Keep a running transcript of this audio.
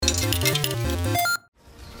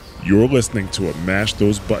You're listening to a Mash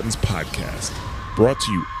Those Buttons podcast, brought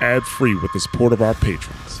to you ad-free with the support of our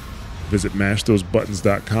patrons. Visit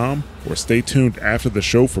mashthosebuttons.com or stay tuned after the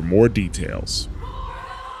show for more details.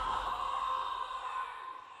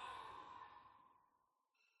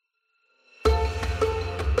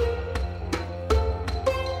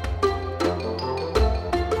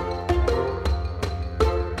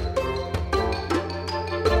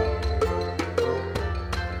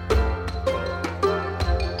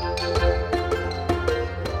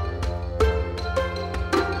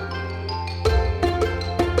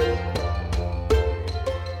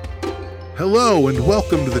 Hello and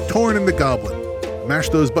welcome to the Tauren and the Goblin, Mash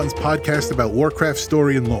Those Buttons podcast about Warcraft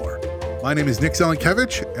story and lore. My name is Nick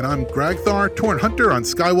Zelenkevich, and I'm Gragthar, Tauren Hunter on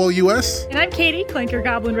Skywall US. And I'm Katie, Clanker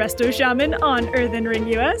Goblin Resto Shaman on Earthen Ring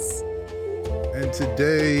US. And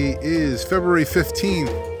today is February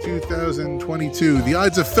 15th, 2022. The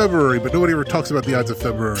Ides of February, but nobody ever talks about the Ides of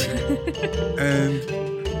February. And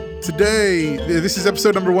today, this is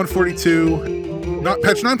episode number 142.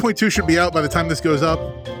 Patch 9.2 should be out by the time this goes up.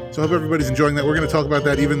 So I hope everybody's enjoying that. We're going to talk about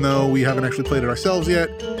that even though we haven't actually played it ourselves yet.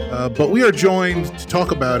 But we are joined to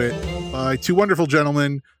talk about it by two wonderful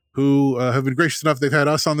gentlemen who have been gracious enough. They've had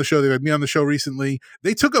us on the show. They've had me on the show recently.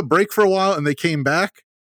 They took a break for a while and they came back.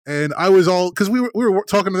 And I was all, because we were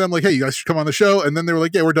talking to them like, hey, you guys should come on the show. And then they were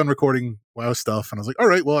like, yeah, we're done recording WoW stuff. And I was like, all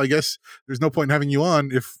right, well, I guess there's no point in having you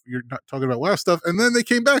on if you're not talking about WoW stuff. And then they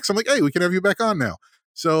came back. So I'm like, hey, we can have you back on now.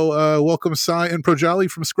 So welcome Cy and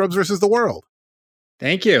Projali from Scrubs versus the World.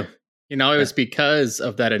 Thank you. You know, it was because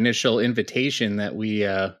of that initial invitation that we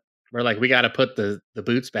were like, we got to put the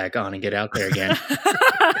boots back on and get out there again.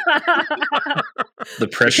 The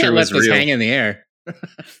pressure was real. Let this hang in the air.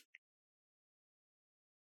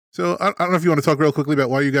 So I don't know if you want to talk real quickly about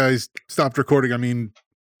why you guys stopped recording. I mean,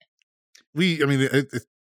 there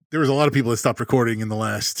was a lot of people that stopped recording in the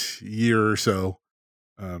last year or so.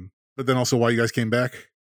 But then also why you guys came back.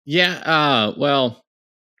 Yeah. Well,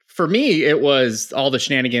 for me, it was all the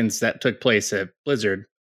shenanigans that took place at Blizzard.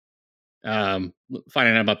 Finding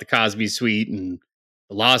out about the Cosby Suite and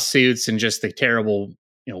the lawsuits and just the terrible,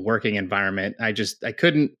 working environment. I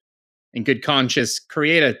couldn't, in good conscience,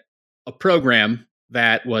 create a program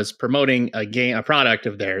that was promoting a product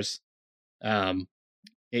of theirs.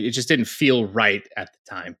 It just didn't feel right at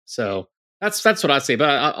the time. So that's what I'd say. But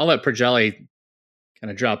I'll let Projali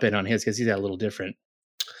kind of drop in on his because he's a little different.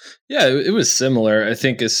 Yeah, it was similar. I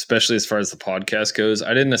think, especially as far as the podcast goes, I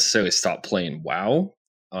didn't necessarily stop playing WoW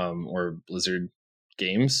or Blizzard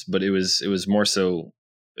games, but it was more so.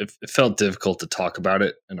 It felt difficult to talk about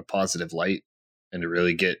it in a positive light and to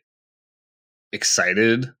really get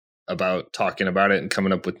excited about talking about it and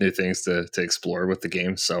coming up with new things to explore with the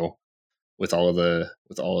game. So, with all of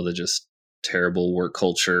the just terrible work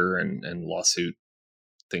culture and lawsuit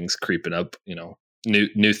things creeping up,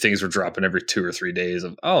 New things were dropping every 2 or 3 days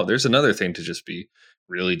of, there's another thing to just be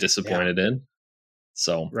really disappointed in.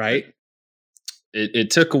 So right.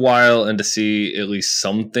 It took a while and to see at least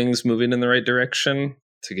some things moving in the right direction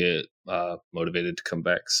to get motivated to come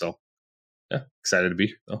back. So yeah, excited to be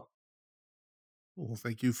here though. Well,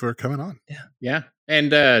 thank you for coming on. Yeah.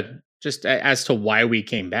 And just as to why we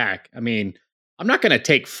came back, I mean, I'm not going to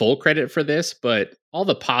take full credit for this, but all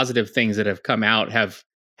the positive things that have come out have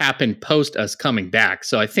happened post us coming back.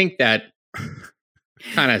 So I think that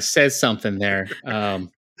kind of says something there.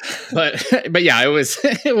 But yeah, it was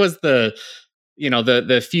the,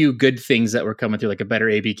 the few good things that were coming through, like a better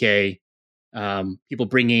ABK, people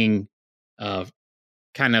bringing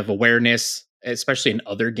kind of awareness, especially in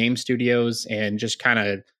other game studios, and just kind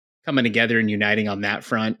of coming together and uniting on that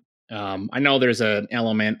front. I know there's an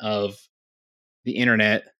element of the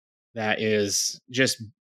internet that is just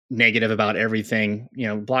negative about everything,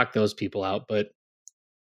 block those people out. But,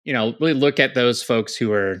 really look at those folks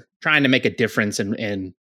who are trying to make a difference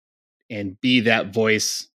and be that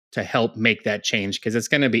voice to help make that change. Because it's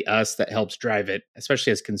going to be us that helps drive it,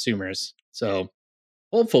 especially as consumers. So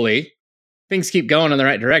hopefully things keep going in the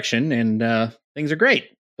right direction and things are great,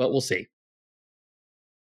 but we'll see.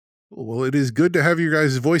 Well, it is good to have your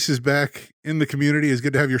guys' voices back in the community. It's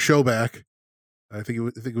good to have your show back. I think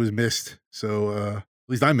it was missed. So,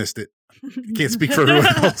 at least I missed it. I can't speak for everyone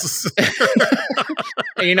else.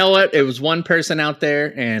 And you know what? It was one person out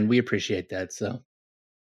there, and we appreciate that. So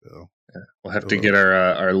yeah, we'll have to get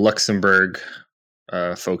our Luxembourg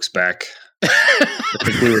folks back. I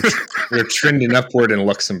think we were trending upward in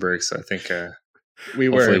Luxembourg, so I think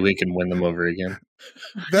hopefully we can win them over again.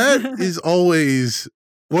 That is always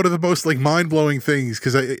one of the most mind-blowing things,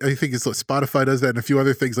 because I think it's Spotify does that and a few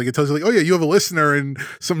other things. It tells you oh yeah, you have a listener in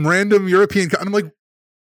some random European. And I'm like,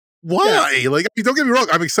 Why? Like, I mean, don't get me wrong.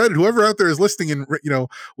 I'm excited. Whoever out there is listening in,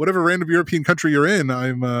 whatever random European country you're in,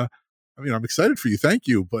 I'm excited for you. Thank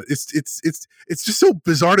you. But it's just so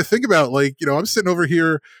bizarre to think about. Like, I'm sitting over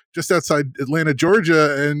here just outside Atlanta,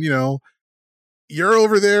 Georgia, and you're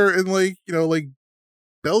over there in like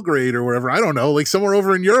Belgrade or wherever. I don't know, like somewhere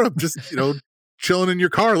over in Europe, just chilling in your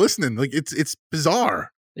car listening. Like it's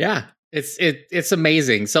bizarre. Yeah, it's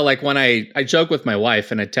amazing. So like when I joke with my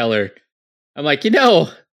wife and I tell her, I'm like,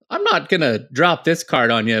 I'm not gonna drop this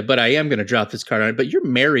card on you, but I am gonna drop this card on you. But you're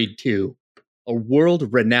married to a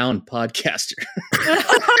world-renowned podcaster.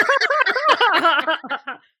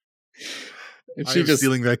 And she just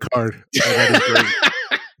stealing that card. That is great.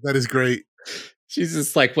 That is great. She's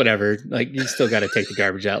just like, whatever. Like, you still got to take the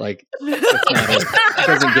garbage out. Like, that's not it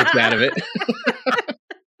doesn't get you out of it.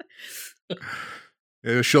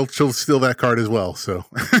 Yeah, she'll steal that card as well. So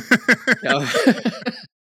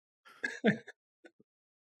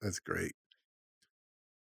that's great.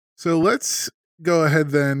 So let's go ahead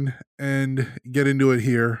then and get into it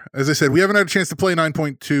here. As I said, we haven't had a chance to play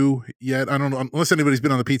 9.2 yet. I don't know, unless anybody's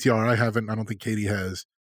been on the PTR. I haven't. I don't think Katie has.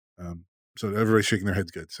 So everybody's shaking their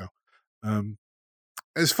heads good. So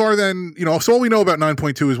as far then, so all we know about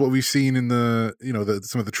 9.2 is what we've seen in the,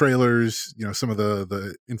 some of the trailers, some of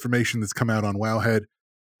the information that's come out on Wowhead.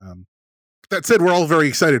 That said, we're all very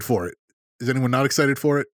excited for it. Is anyone not excited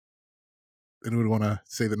for it? Anyone want to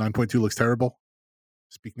say that 9.2 looks terrible?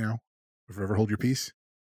 Speak now, or forever hold your peace.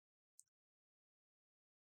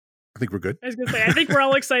 I think we're good. I was going to say, I think we're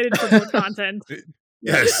all excited for more content.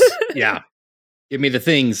 Yes. Yeah. Give me the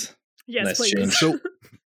things. Yes, Nice please. change.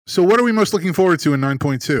 So what are we most looking forward to in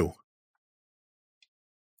 9.2?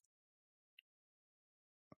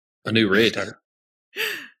 A new raid.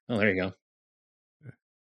 Oh, there you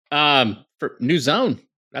go. For new zone.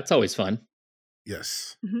 That's always fun.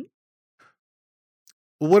 Yes. Mm-hmm.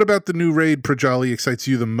 What about the new raid, Projali, excites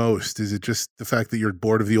you the most? Is it just the fact that you're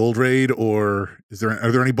bored of the old raid, or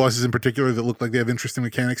are there any bosses in particular that look like they have interesting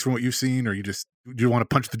mechanics from what you've seen, or do you want to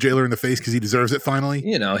punch the jailer in the face because he deserves it finally?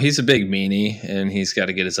 He's a big meanie, and he's got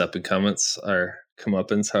to get his up and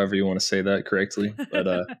comeuppance, however you want to say that correctly.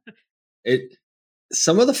 But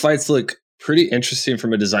some of the fights look pretty interesting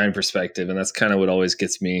from a design perspective, and that's kind of what always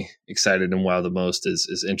gets me excited and WoW the most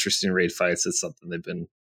is interesting raid fights. It's something they've been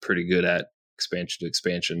pretty good at expansion to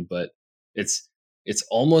expansion, but it's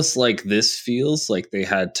almost like this feels like they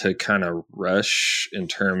had to kind of rush in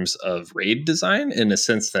terms of raid design, in a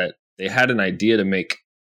sense that they had an idea to make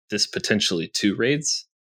this potentially 2 raids.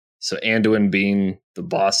 So Anduin being the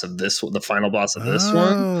boss of this, the final boss of this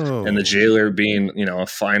one, and the jailer being, a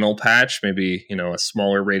final patch, maybe, a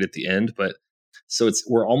smaller raid at the end. But so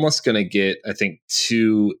we're almost going to get, I think,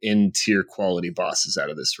 2 in-tier quality bosses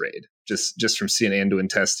out of this raid, just from seeing Anduin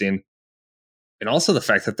testing. And also the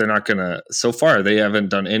fact that they're not going to, so far, they haven't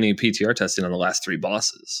done any PTR testing on the last 3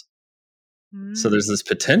 bosses. So there's this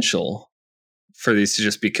potential for these to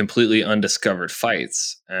just be completely undiscovered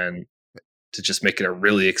fights and to just make it a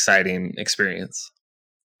really exciting experience.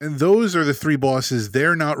 And those are the 3 bosses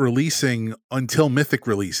they're not releasing until Mythic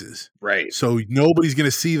releases. Right. So nobody's going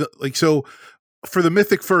to see so for the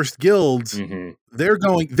Mythic first guilds, they'll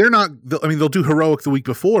do Heroic the week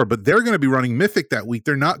before, but they're going to be running Mythic that week.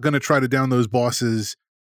 They're not going to try to down those bosses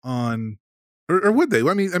on, or would they?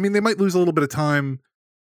 I mean, they might lose a little bit of time.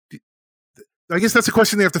 I guess that's a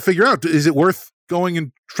question they have to figure out. Is it worth going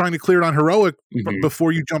and trying to clear it on Heroic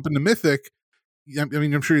before you jump into Mythic? I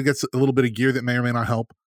mean, I'm sure you get a little bit of gear that may or may not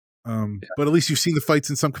help. But at least you've seen the fights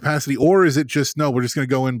in some capacity. Or is it just, no, we're just going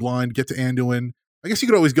to go in blind, get to Anduin. I guess you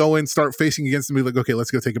could always go in, start facing against them, be like, okay,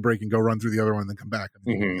 let's go take a break and go run through the other one and then come back. I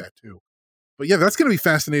mean, do that too. But yeah, that's going to be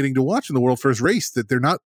fascinating to watch in the World First Race, that they're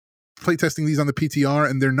not playtesting these on the PTR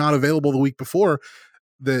and they're not available the week before.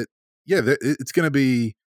 It's going to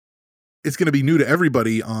be new to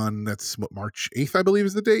everybody on, that's what, March 8th, I believe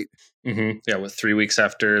is the date. Yeah, with 3 weeks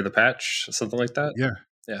after the patch, something like that.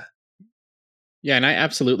 Yeah, and I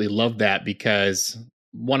absolutely love that, because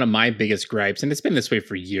one of my biggest gripes, and it's been this way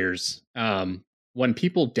for years, when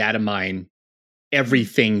people data mine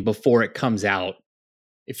everything before it comes out,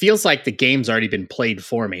 it feels like the game's already been played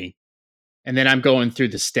for me. And then I'm going through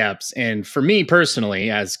the steps. And for me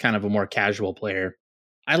personally, as kind of a more casual player,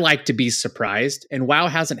 I like to be surprised. And WoW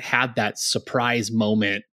hasn't had that surprise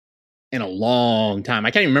moment in a long time.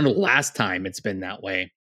 I can't even remember the last time it's been that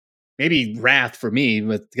way. Maybe Wrath for me,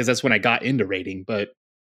 because that's when I got into raiding. But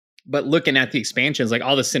looking at the expansions, like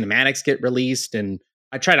all the cinematics get released, and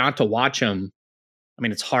I try not to watch them. I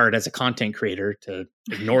mean, it's hard as a content creator to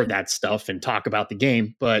ignore that stuff and talk about the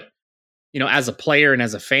game. But, as a player and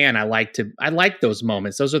as a fan, I like those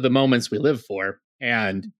moments. Those are the moments we live for.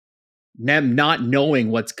 And them not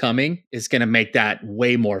knowing what's coming is going to make that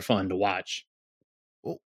way more fun to watch.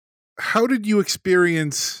 Well, how did you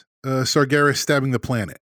experience Sargeras stabbing the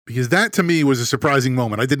planet? Because that to me was a surprising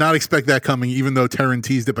moment. I did not expect that coming, even though Tauren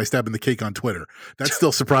teased it by stabbing the cake on Twitter. That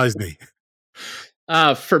still surprised me.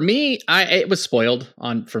 For me, it was spoiled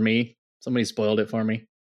for me. Somebody spoiled it for me.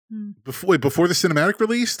 Before the cinematic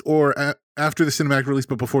released, or after the cinematic release,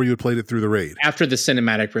 but before you had played it through the raid? After the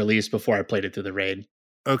cinematic release, before I played it through the raid.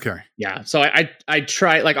 Okay. Yeah. So I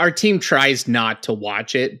try, like, our team tries not to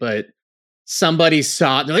watch it, but somebody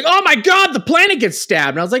saw it. And they're like, "Oh my God, the planet gets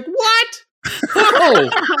stabbed." And I was like, "What?" Oh.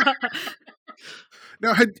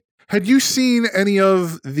 Now, had you seen any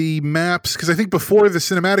of the maps? Because I think before the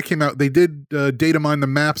cinematic came out, they did data mine the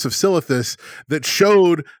maps of Silithus that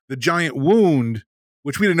showed the giant wound,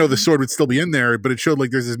 which we didn't know the sword would still be in there, but it showed like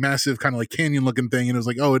there's this massive kind of like canyon looking thing. And it was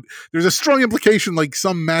like, oh, there's a strong implication, like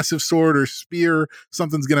some massive sword or spear,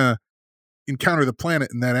 something's going to encounter the planet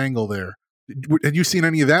in that angle there. Had you seen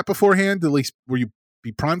any of that beforehand? At least were you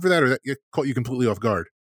be primed for that, or that caught you completely off guard?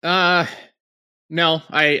 No,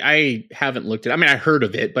 I haven't looked at it. I mean, I heard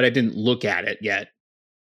of it, but I didn't look at it yet.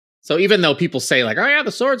 So even though people say like, "Oh yeah,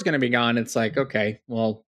 the sword's going to be gone," it's like, okay,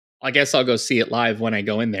 well, I guess I'll go see it live when I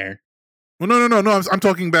go in there. Well, no. I'm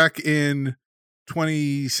talking back in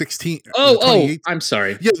 2016. Oh, I'm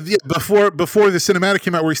sorry. Yeah. Before the cinematic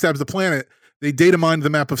came out where he stabs the planet, they data mined the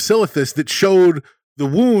map of Silithus that showed the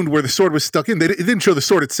wound where the sword was stuck in. It didn't show the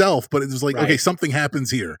sword itself, but it was like, okay, something happens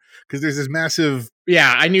here because there's this massive.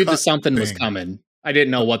 Yeah, I knew the something was coming. I didn't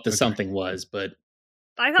know what the something was, but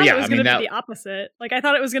I thought it was going to be the opposite. Like, I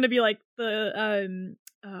thought it was going to be like the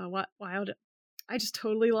I just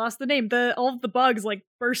totally lost the name. All of the bugs like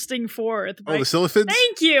bursting forth. Oh, the Siliphids?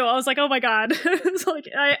 Thank you. I was like, oh my God. It's like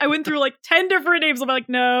I went through like 10 different names. I'm like,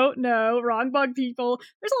 no, wrong bug people.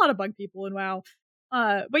 There's a lot of bug people in WoW.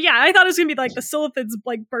 But yeah, I thought it was gonna be like the Siliphids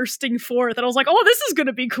like bursting forth, and I was like, oh, this is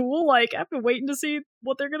gonna be cool. Like, I've been waiting to see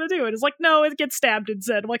what they're gonna do. And it's like, no, it gets stabbed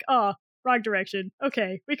instead. I'm like, oh, wrong direction.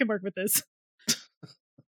 Okay, we can work with this.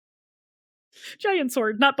 Giant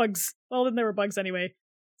sword, not bugs. Well, then there were bugs anyway.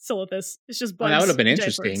 Silithus. It's just bugs. That would have been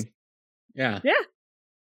interesting. Yeah.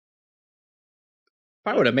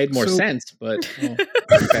 Probably would have made more sense, but okay.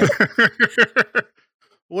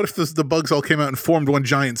 What if the bugs all came out and formed one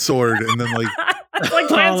giant sword, and then like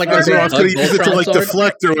Azeroth could use it to like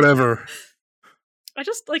deflect or whatever? I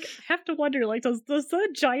just like have to wonder, like, does the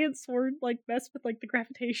giant sword like mess with like the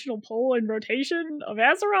gravitational pull and rotation of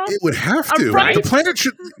Azeroth? It would have to. Right? The planet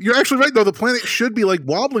should. You're actually right, though. The planet should be like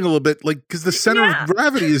wobbling a little bit, like because the center of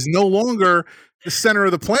gravity is no longer the center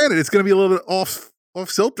of the planet. It's going to be a little bit off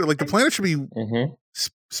kilter. Like the planet should be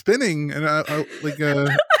spinning and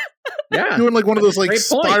doing like one of those like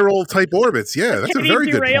spiral type orbits. Yeah, that's a very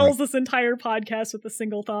good point. Derails this entire podcast with a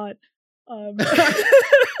single thought.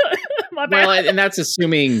 My bad. Well, and that's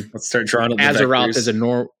assuming let's start drawing Azeroth is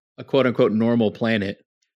a quote unquote normal planet,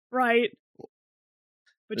 right?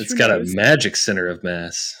 But it's got a magic center of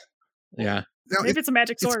mass. Yeah, now, maybe it's a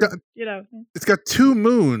magic sword. It's got 2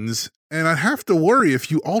 moons, and I'd have to worry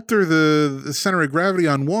if you alter the center of gravity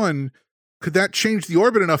on one, could that change the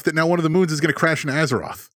orbit enough that now one of the moons is going to crash into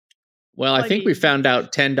Azeroth? Well, I think we found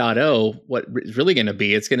out 10.0 what it's really going to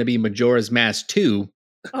be. It's going to be Majora's Mask 2.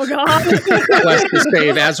 Oh God! Quest to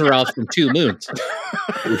save Azeroth from 2 moons.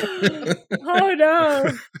 Oh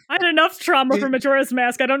no! I had enough trauma from Majora's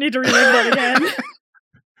Mask. I don't need to relive that again.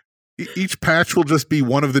 Each patch will just be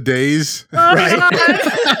one of the days. Oh,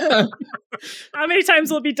 right? How many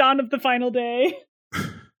times will it be dawn of the final day?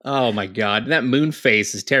 Oh my God! That moon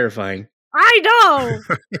face is terrifying. I know.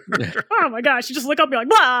 Oh my gosh! You just look up and be like,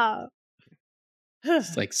 "Blah."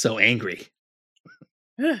 It's like so angry.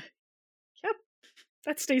 Yep.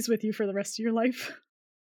 That stays with you for the rest of your life.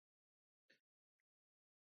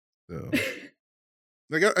 So,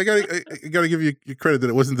 I gotta give you credit that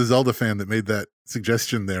it wasn't the Zelda fan that made that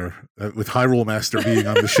suggestion there with Hyrule Master being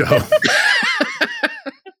on the show.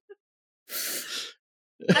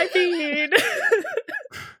 I mean,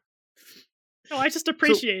 no, I just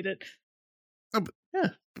appreciate it. Yeah,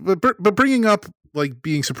 but bringing up like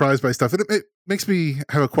being surprised by stuff, it makes me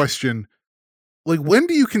have a question. Like, when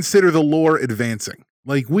do you consider the lore advancing?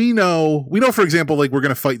 Like, we know, for example, like we're going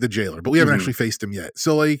to fight the jailer, but we haven't actually faced him yet.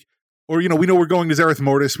 So like, or, we know we're going to Zereth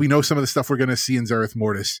Mortis. We know some of the stuff we're going to see in Zereth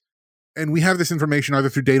Mortis. And we have this information either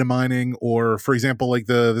through data mining or, for example, like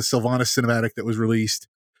the Sylvanas cinematic that was released.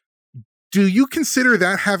 Do you consider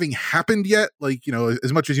that having happened yet? Like,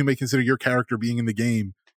 as much as you may consider your character being in the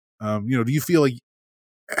game, do you feel like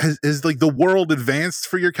has like the world advanced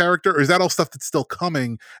for your character, or is that all stuff that's still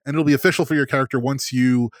coming and it'll be official for your character once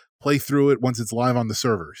you play through it, once it's live on the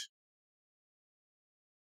servers?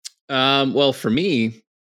 Well, for me,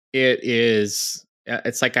 it's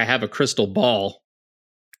like I have a crystal ball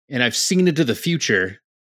and I've seen into the future.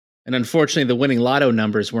 And unfortunately, the winning lotto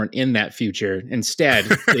numbers weren't in that future. Instead,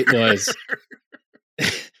 it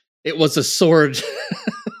was a sword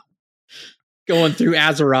going through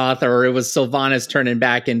Azeroth, or it was Sylvanas turning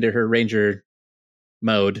back into her ranger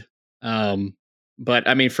mode. But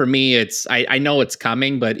I mean, for me, I know it's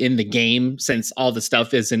coming, but in the game, since all the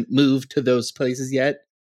stuff isn't moved to those places yet,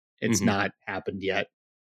 it's not happened yet.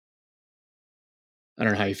 I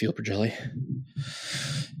don't know how you feel, Projali.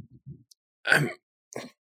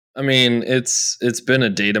 I mean, it's been a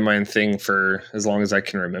data mine thing for as long as I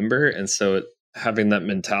can remember, and so having that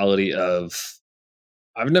mentality of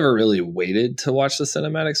I've never really waited to watch the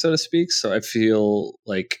cinematic, so to speak. So I feel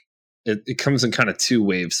like it comes in kind of two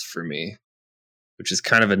waves for me, which is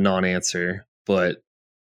kind of a non-answer, but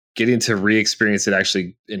getting to re-experience it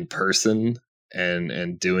actually in person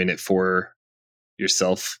and doing it for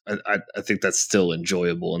yourself, I think that's still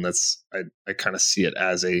enjoyable, and that's I kind of see it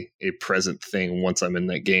as a present thing once I'm in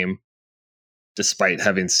that game, despite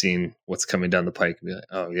having seen what's coming down the pike and be like,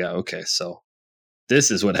 oh yeah, okay, so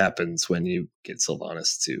this is what happens when you get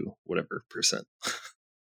Sylvanas to whatever percent.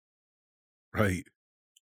 Right.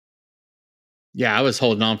 Yeah, I was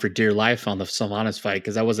holding on for dear life on the Sylvanas fight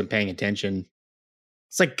because I wasn't paying attention.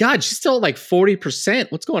 It's like, God, she's still at like 40%.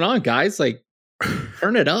 What's going on, guys? Like,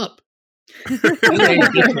 turn it up. Running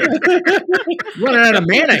out of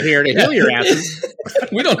mana here to heal your asses.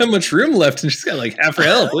 We don't have much room left, and she's got like half her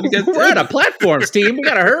health. What do you guys We're out of platforms, team. We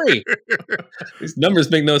gotta hurry. These numbers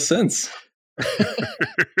make no sense.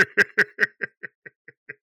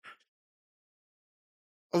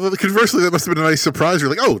 Although conversely, that must have been a nice surprise. You're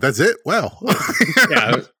like, oh, that's it? Wow.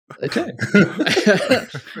 Yeah. Okay.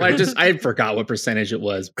 Well, I forgot what percentage it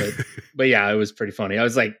was, but yeah, it was pretty funny. I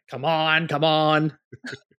was like, come on.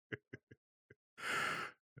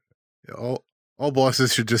 All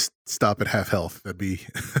bosses should just stop at half health. That'd be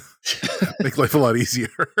make life a lot easier.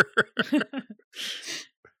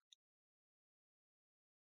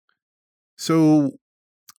 So,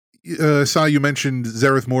 Sai, you mentioned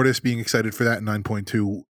Zereth Mortis, being excited for that in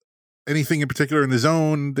 9.2. Anything in particular in the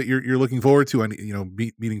zone that you're looking forward to?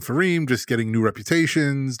 Meeting Fareem, just getting new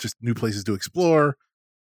reputations, just new places to explore.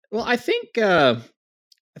 Well, I think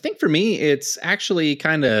for me, it's actually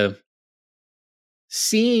kind of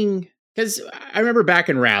seeing, because I remember back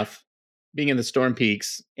in Wrath being in the Storm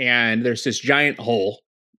Peaks, and there's this giant hole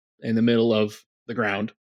in the middle of the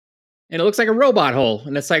ground, and it looks like a robot hole,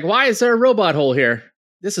 and it's like, why is there a robot hole here?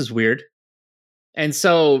 This is weird. And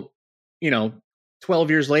so,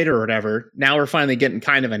 12 years later or whatever, now we're finally getting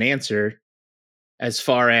kind of an answer as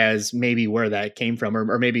far as maybe where that came from,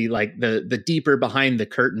 or maybe like the deeper behind the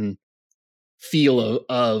curtain feel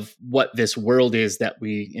of what this world is that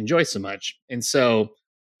we enjoy so much. And so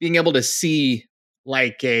being able to see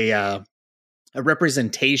like a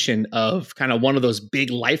representation of kind of one of those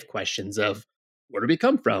big life questions of where do we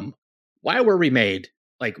come from? Why were we made?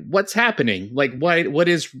 Like, what's happening? Like, what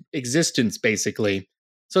is existence, basically?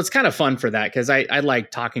 So it's kind of fun for that, because I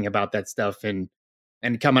like talking about that stuff and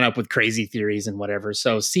coming up with crazy theories and whatever.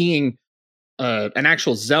 So seeing an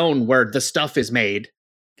actual zone where the stuff is made,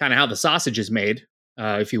 kind of how the sausage is made,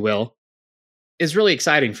 if you will, is really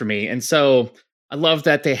exciting for me. And so I love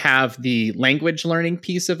that they have the language learning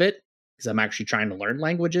piece of it, because I'm actually trying to learn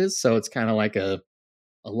languages. So it's kind of like a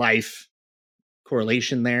life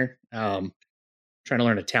correlation there. Trying to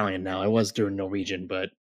learn Italian now. I was doing Norwegian,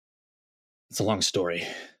 but it's a long story.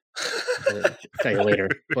 I'll tell you later.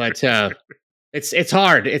 But it's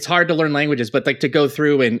hard. It's hard to learn languages, but like to go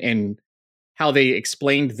through and how they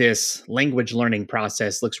explained this language learning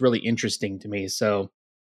process looks really interesting to me. So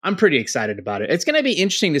I'm pretty excited about it. It's going to be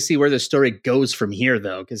interesting to see where the story goes from here,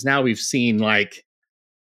 though, because now we've seen like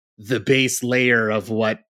the base layer of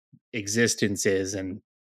what existence is, and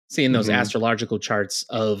seeing those astrological charts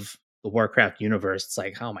of the Warcraft universe. It's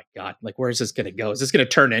like, oh my God, like, where is this going to go? Is this going to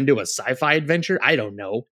turn into a sci-fi adventure? I don't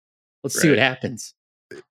know. Let's see what happens.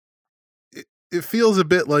 It feels a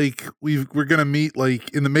bit like we're going to meet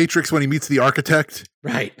like in the Matrix when he meets the architect.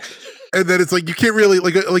 Right. And then it's like, you can't really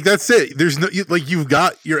like that's it. There's no, you've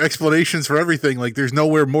got your explanations for everything. Like there's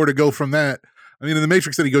nowhere more to go from that. I mean, in the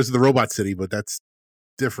Matrix then he goes to the robot city, but that's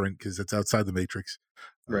different because it's outside the Matrix.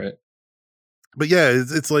 Right. But yeah,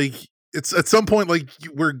 it's like, it's at some point, like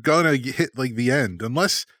we're gonna hit like the end,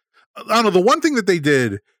 unless, I don't know, the one thing that they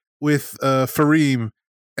did with Fareem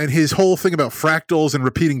and his whole thing about fractals and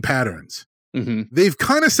repeating patterns, they've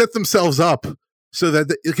kind of set themselves up so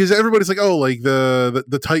that, because everybody's like, oh, like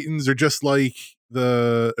the Titans are just like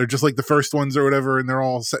the first ones or whatever, and they're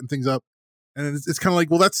all setting things up. And it's kind of like,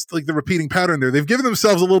 well, that's like the repeating pattern there. They've given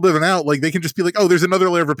themselves a little bit of an out. Like they can just be like, oh, there's another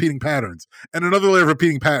layer of repeating patterns and another layer of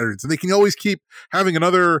repeating patterns. And they can always keep having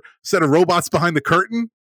another set of robots behind the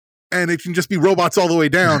curtain. And it can just be robots all the way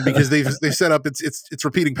down because they set up it's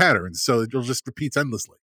repeating patterns. So it just repeats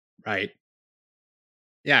endlessly. Right.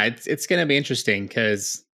 Yeah, it's going to be interesting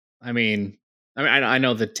because, I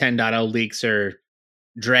know the 10.0 leaks are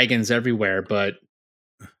dragons everywhere, but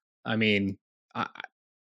I mean,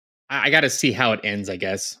 I got to see how it ends, I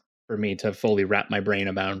guess, for me to fully wrap my brain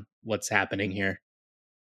about what's happening here.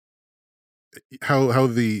 How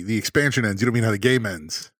the expansion ends? You don't mean how the game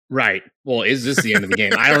ends? Right. Well, is this the end of the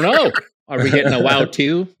game? I don't know. Are we getting a WoW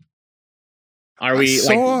 2? Are we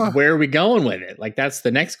where are we going with it? Like, that's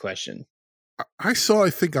the next question. I saw, I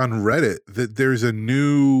think on Reddit that there's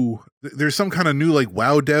some kind of new like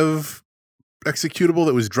WoW dev executable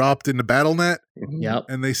that was dropped into BattleNet. Yep.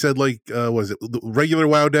 And they said like, was it the regular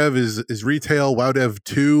WoW dev is retail, WoW dev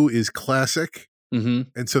 2 is classic. Mm-hmm.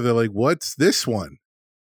 And so they're like, what's this one?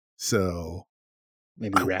 So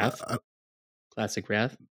maybe Wrath, classic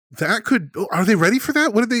Wrath. That are they ready for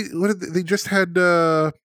that? What did they just had,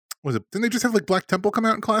 didn't they just have like Black Temple come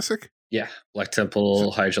out in classic? Yeah. Black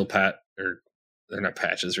Temple, Hyjal Pat, or they're not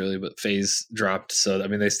patches really, but phase dropped. So, I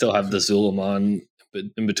mean, they still have the Zulamon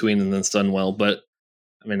in between and then Sunwell, but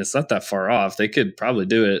I mean, it's not that far off. They could probably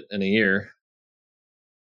do it in a year.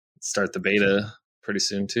 Start the beta pretty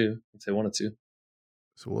soon too, if they wanted to.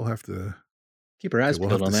 So we'll have to keep our eyes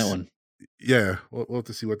peeled on that one. Yeah, we'll have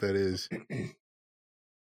to see what that is.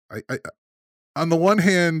 I on the one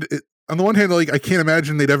hand, like I can't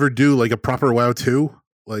imagine they'd ever do like a proper WoW 2.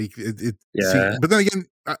 Like yeah. But then again,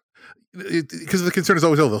 because the concern is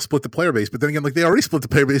always, they'll split the player base. But then again, like they already split the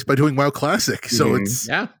player base by doing WoW Classic, so it's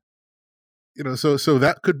so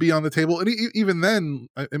that could be on the table. And even then,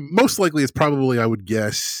 most likely, it's probably, I would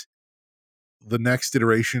guess, the next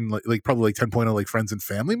iteration, like probably like 10.0, like Friends and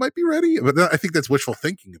Family might be ready. But I think that's wishful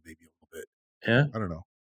thinking, maybe a little bit. Yeah, I don't know.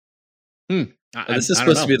 This is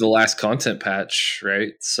supposed to be the last content patch,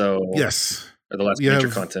 right? So yes, or the last major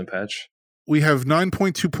content patch. We have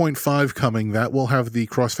 9.2.5 coming. That will have the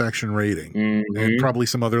cross-faction rating and probably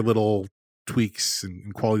some other little tweaks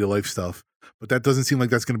and quality of life stuff. But that doesn't seem like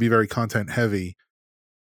that's going to be very content heavy.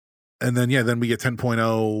 And then, then we get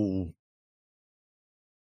 10.0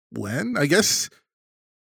 when? I guess,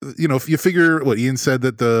 if you figure what Ian said,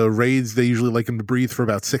 that the raids, they usually like them to breathe for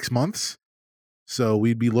about 6 months. So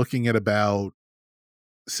we'd be looking at about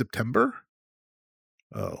September.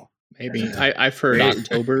 Oh, maybe. I've heard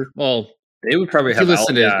October. Well, they would probably have.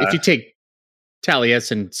 If you take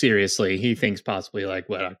Taliesin seriously, he thinks possibly like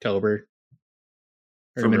October.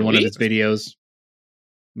 Heard him in one of his videos.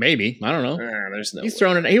 Maybe, I don't know. There's no. He's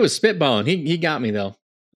throwing it. He was spitballing. He got me though.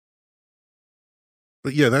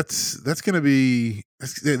 But yeah, that's going to be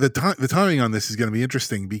the timing on this is going to be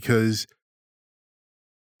interesting because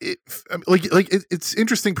it's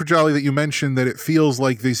interesting, Projali, that you mentioned that it feels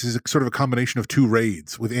like this is sort of a combination of two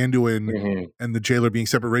raids with Anduin and the Jailer being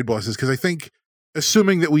separate raid bosses. Because I think,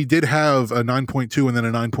 assuming that we did have a 9.2 and then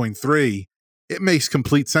a 9.3, it makes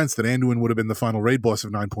complete sense that Anduin would have been the final raid boss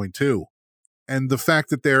of 9.2. And the fact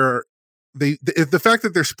that they're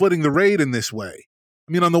splitting the raid in this way.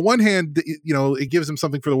 I mean, on the one hand, it gives them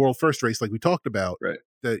something for the world first race, like we talked about. Right.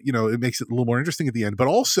 That it makes it a little more interesting at the end. But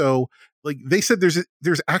also, like they said,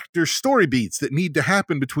 there's story beats that need to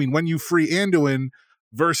happen between when you free Anduin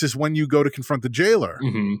versus when you go to confront the Jailer.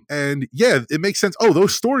 And yeah, it makes sense. Oh,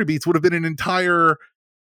 those story beats would have been an entire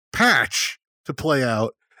patch to play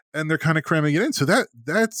out, and they're kind of cramming it in. So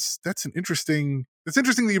that's an interesting. It's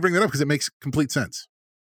interesting that you bring that up because it makes complete sense.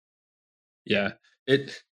 Yeah, I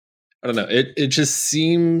don't know. It just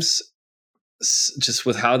seems, just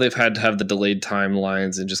with how they've had to have the delayed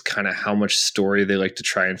timelines and just kind of how much story they like to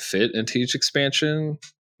try and fit into each expansion.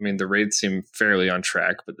 I mean, the raids seem fairly on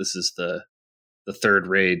track, but this is the third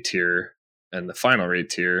raid tier and the final raid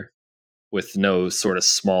tier with no sort of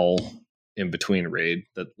small in between raid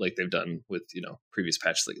that like they've done with previous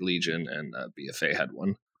patches like Legion and BFA had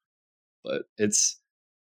one. But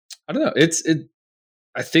I don't know.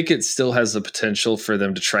 I think it still has the potential for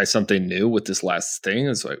them to try something new with this last thing.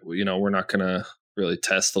 It's like, we're not going to really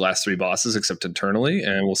test the last 3 bosses except internally,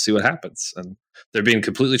 and we'll see what happens. And they're being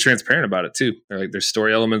completely transparent about it too. They're like, there's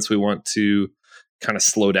story elements we want to kind of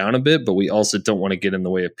slow down a bit, but we also don't want to get in the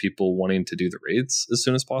way of people wanting to do the raids as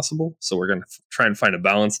soon as possible. So we're going to try and find a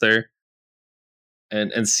balance there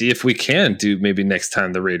and see if we can do maybe next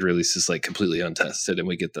time the raid release is like completely untested and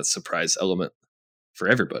we get that surprise element for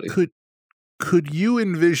everybody. Could you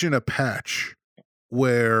envision a patch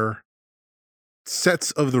where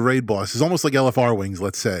sets of the raid bosses, almost like LFR wings,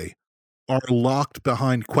 let's say, are locked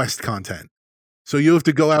behind quest content. So you have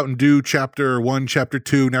to go out and do chapter 1, chapter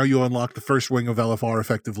 2. Now you unlock the first wing of LFR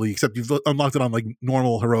effectively, except you've unlocked it on like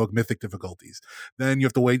normal, heroic, mythic difficulties. Then you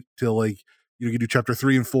have to wait till like you do chapter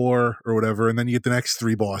 3 and 4 or whatever, and then you get the next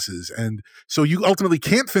 3 bosses. And so you ultimately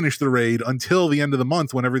can't finish the raid until the end of the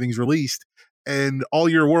month when everything's released. And all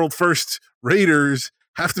your world first raiders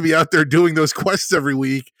have to be out there doing those quests every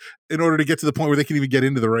week in order to get to the point where they can even get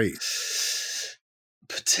into the raid.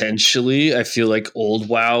 Potentially, I feel like old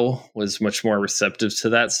WoW was much more receptive to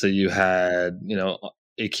that. So you had,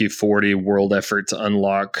 AQ40 world effort to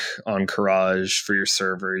unlock on Courage for your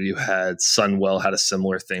server. You had Sunwell had a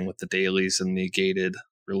similar thing with the dailies and the gated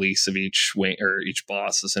release of each wing or each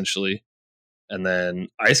boss essentially. And then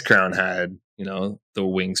Ice Crown had, the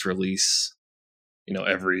wings release,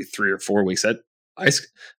 every 3 or 4 weeks.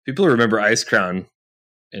 People remember Ice Crown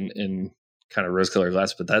in kind of rose-colored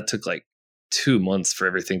glasses, but that took like 2 months for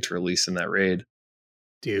everything to release in that raid.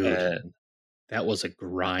 Dude, and that was a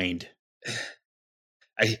grind.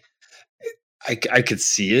 I could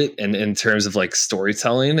see it, and in terms of like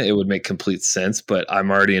storytelling, it would make complete sense. But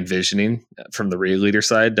I'm already envisioning from the raid leader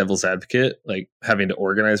side, devil's advocate, like having to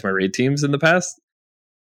organize my raid teams in the past.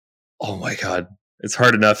 Oh my god, it's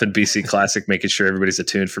hard enough in BC Classic making sure everybody's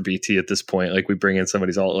attuned for BT at this point. Like we bring in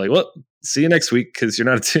somebody's all like, well, see you next week because you're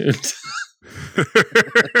not attuned.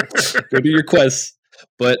 Go do your quests.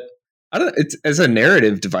 But I don't. It's as a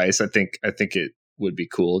narrative device. I think it would be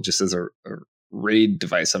cool. Just as a raid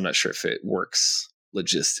device, I'm not sure if it works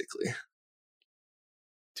logistically.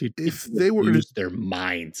 Dude, if they were lose their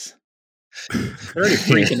minds, they're already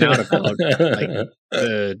freaking out about like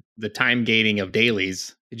the time gating of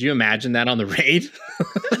dailies. Could you imagine that on the raid?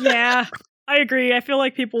 Yeah, I agree. I feel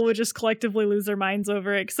like people would just collectively lose their minds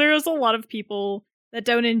over it because there's a lot of people that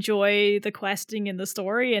don't enjoy the questing in the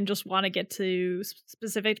story and just want to get to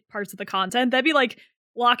specific parts of the content. That'd be like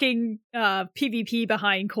locking PvP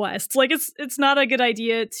behind quests. Like it's not a good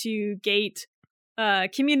idea to gate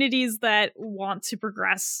communities that want to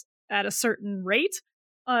progress at a certain rate.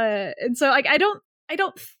 And so like I don't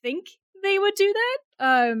think they would do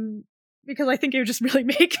that. Because I think it would just really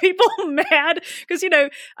make people mad. Because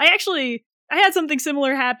I had something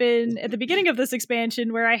similar happen at the beginning of this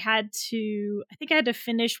expansion where I had to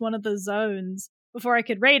finish one of the zones before I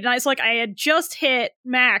could raid. And I had just hit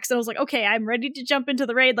max. And I was like, okay, I'm ready to jump into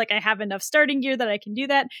the raid. Like I have enough starting gear that I can do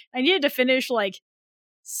that. I needed to finish like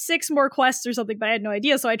 6 more quests or something, but I had no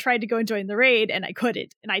idea. So I tried to go and join the raid and I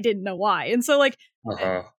couldn't. And I didn't know why. And so like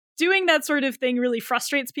doing that sort of thing really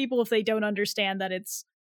frustrates people if they don't understand that it's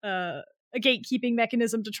a gatekeeping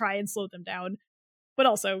mechanism to try and slow them down. But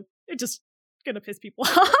also, it just gonna piss people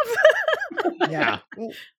off. Yeah.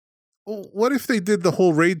 Well, what if they did the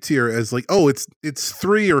whole raid tier as like, oh, it's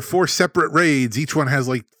 3 or 4 separate raids. Each one has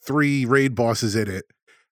like 3 raid bosses in it,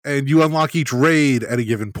 and you unlock each raid at a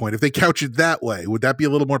given point. If they couch it that way, would that be a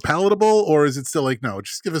little more palatable, or is it still like, no,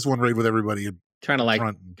 just give us one raid with everybody? Kind of like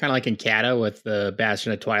in Kata with the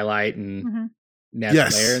Bastion of Twilight and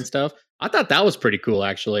Nest Lair and stuff. I thought that was pretty cool,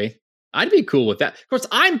 actually. I'd be cool with that. Of course,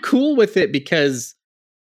 I'm cool with it because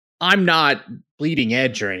I'm not bleeding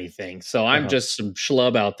edge or anything. So I'm just some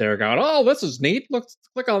schlub out there going, oh, this is neat. Let's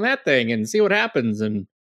click on that thing and see what happens. And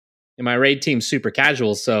my raid team's super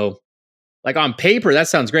casual. So like on paper, that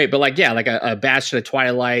sounds great. But like, yeah, like a Bastion of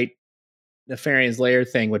Twilight, Nefarian's Lair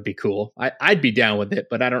thing would be cool. I'd be down with it,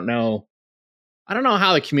 but I don't know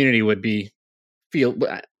how the community would feel.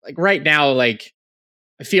 Like right now, like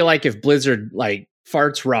I feel like if Blizzard like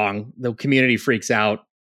farts wrong, the community freaks out.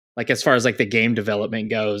 Like as far as like the game development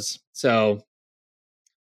goes. So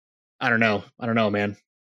I don't know, man.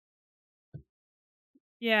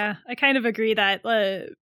 Yeah, I kind of agree that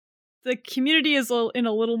the community is in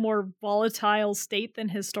a little more volatile state than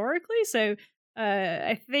historically. So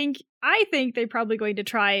I think they're probably going to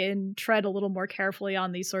try and tread a little more carefully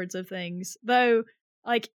on these sorts of things. Though,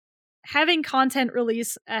 like having content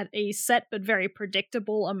release at a set but very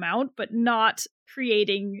predictable amount, but not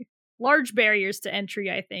creating large barriers to entry,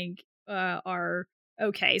 I think are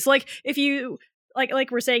okay. So like if you like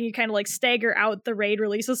we're saying, you kind of like stagger out the raid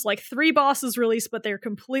releases, like 3 bosses released but they're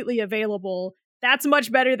completely available. That's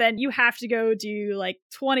much better than you have to go do like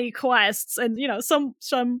 20 quests and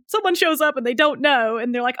someone shows up and they don't know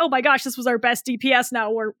and they're like, oh my gosh, this was our best DPS,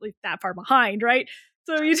 now we're like that far behind, right?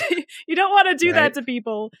 So you don't want to do that to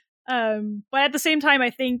people. But at the same time, I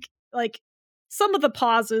think like some of the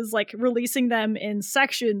pauses, like releasing them in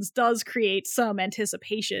sections, does create some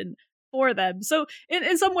anticipation for them. So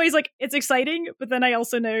in some ways, like it's exciting, but then I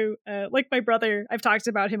also know, like my brother, I've talked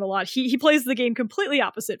about him a lot. He plays the game completely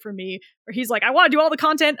opposite from me, where he's like, I want to do all the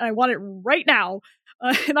content and I want it right now.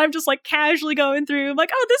 And I'm just like casually going through. I'm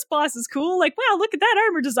like, oh, this boss is cool. Like, wow, look at that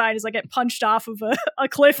armor design as I get punched off of a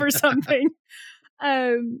cliff or something.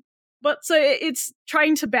 But so it's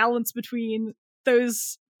trying to balance between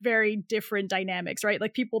those very different dynamics, right?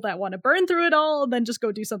 Like people that want to burn through it all and then just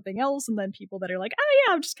go do something else, and then people that are like, oh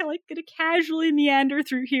yeah, I'm just kind of like gonna casually meander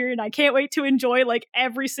through here, and I can't wait to enjoy like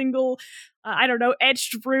every single I don't know,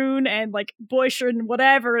 etched rune and like bush and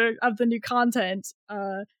whatever of the new content.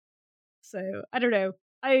 So I don't know.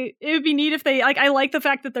 It would be neat if they like. I like the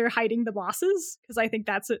fact that they're hiding the bosses, because I think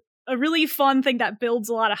that's a really fun thing that builds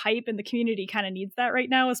a lot of hype, and the community kind of needs that right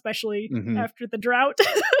now, especially after the drought.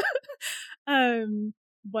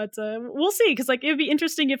 But we'll see, because like it would be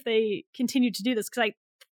interesting if they continue to do this, because I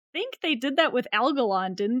think they did that with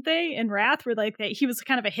Algalon, didn't they? In Wrath, where like he was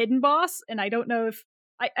kind of a hidden boss, and I don't know if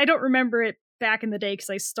I don't remember it back in the day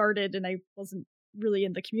because I started and I wasn't really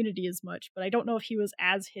in the community as much, but I don't know if he was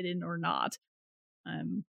as hidden or not.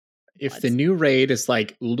 If the new raid is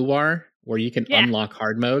like Ulduar, where you can unlock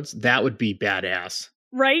hard modes, that would be badass.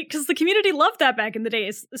 Right? Because the community loved that back in the day,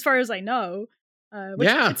 as far as I know. Which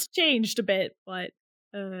it's changed a bit, but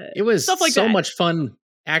it was stuff like so that. much fun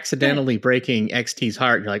accidentally breaking XT's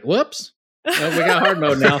heart. You're like, whoops, oh, we got hard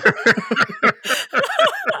mode now.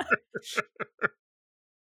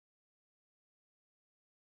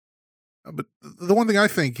 But the one thing I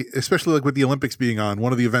think, especially like with the Olympics being on,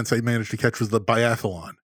 one of the events I managed to catch was the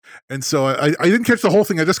biathlon. And so I didn't catch the whole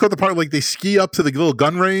thing. I just caught the part like they ski up to the little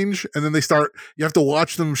gun range, and then you have to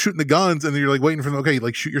watch them shooting the guns, and then you're like waiting for them, okay,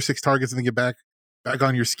 like shoot your 6 targets and then get back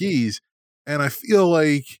on your skis. And I feel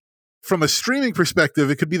like from a streaming perspective,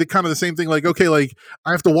 it could be the kind of the same thing. Like, okay, like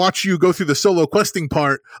I have to watch you go through the solo questing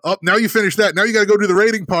part. Oh, now you finish that. Now you got to go do the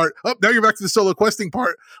raiding part. Oh, now you're back to the solo questing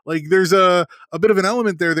part. Like there's a bit of an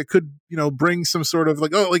element there that could, bring some sort of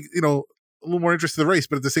like, a little more interest to the race.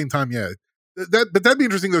 But at the same time, yeah, that'd be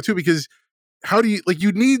interesting though too, because how do you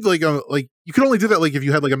you'd need you could only do that like if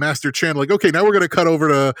you had like a master channel, like, okay, now we're going to cut over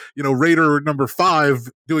to, Raider number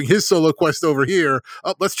 5 doing his solo quest over here.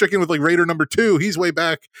 Oh, let's check in with like Raider number 2. He's way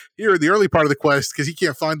back here in the early part of the quest because he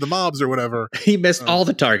can't find the mobs or whatever. He missed all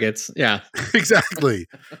the targets. Yeah, exactly.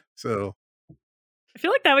 So I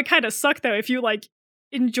feel like that would kind of suck though if you like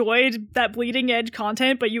enjoyed that bleeding edge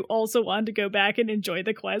content, but you also wanted to go back and enjoy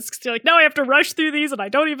the quests, because you're like, now I have to rush through these and I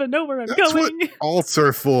don't even know where I'm That's going. What alts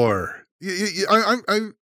are for. I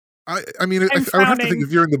mean, I would have to think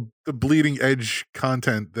if you're in the bleeding edge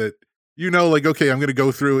content that, like, okay, I'm going to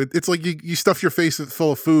go through it. It's like you stuff your face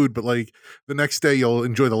full of food, but like the next day you'll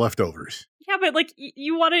enjoy the leftovers. Yeah, but like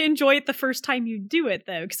you want to enjoy it the first time you do it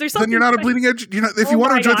though, because there's something. Then you're not a bleeding edge. If you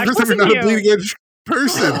want to enjoy it the first time, you're not a bleeding edge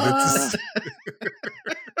person.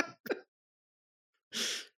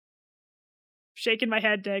 Shaking my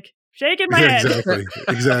head, Nick. Shaking my head.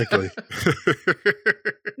 Exactly.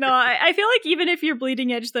 No, I feel like even if you're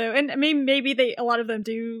bleeding edge though, and I mean maybe a lot of them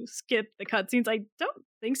do skip the cutscenes. I don't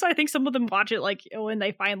think so. I think some of them watch it like when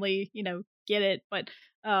they finally, get it. But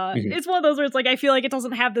it's one of those where it's like I feel like it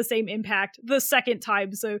doesn't have the same impact the second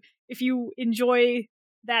time. So if you enjoy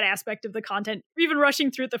that aspect of the content, even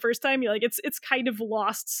rushing through it the first time, you're like it's kind of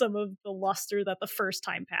lost some of the luster that the first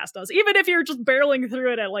time pass does, even if you're just barreling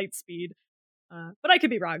through it at light speed. But I could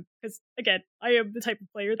be wrong, because again, I am the type of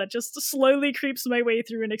player that just slowly creeps my way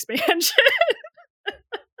through an expansion.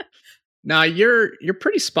 Now you're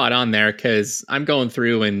pretty spot on there, because I'm going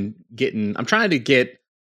through and I'm trying to get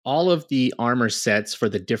all of the armor sets for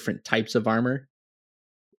the different types of armor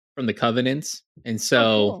from the Covenants, and so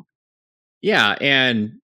cool. Yeah,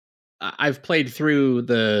 and I've played through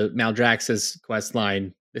the Maldraxxus quest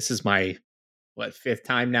line. This is my 5th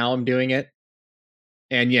time now I'm doing it.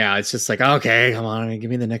 And yeah, it's just like, okay, come on, give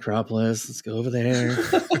me the Necropolis. Let's go over there.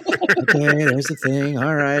 Okay, there's the thing.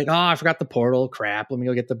 All right. Oh, I forgot the portal. Crap. Let me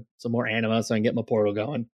go get some more anima so I can get my portal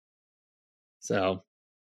going. So,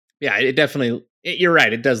 yeah, it definitely, you're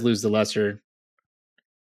right. It does lose the luster.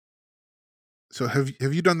 So have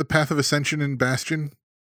you done the Path of Ascension in Bastion?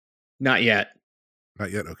 Not yet.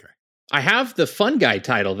 Not yet? Okay. I have the Fun Guy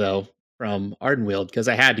title, though, from Ardenweald, because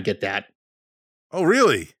I had to get that. Oh,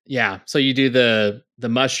 really? Yeah. So you do the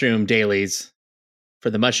mushroom dailies for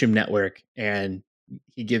the Mushroom Network, and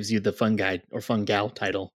he gives you the Fun Guy or Fun Gal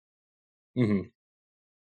title. Mm-hmm.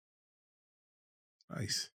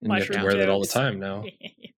 Nice. And you have to wear that all the time now.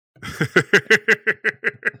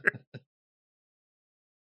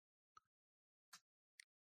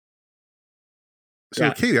 So,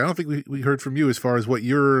 yeah. Katie, I don't think we heard from you as far as what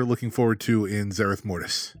you're looking forward to in Zereth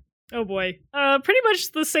Mortis. Oh boy. Pretty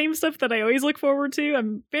much the same stuff that I always look forward to.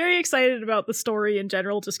 I'm very excited about the story in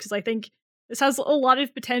general, just because I think this has a lot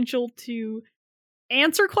of potential to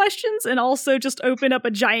answer questions and also just open up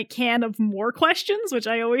a giant can of more questions, which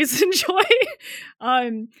I always enjoy.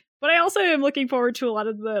 But I also am looking forward to a lot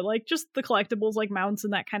of the like just the collectibles like mounts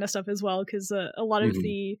and that kind of stuff as well, because a lot of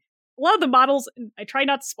the models, I try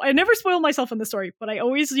not to I never spoil myself in the story, but I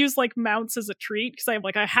always use like mounts as a treat because I'm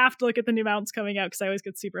like I have to look at the new mounts coming out because I always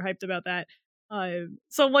get super hyped about that.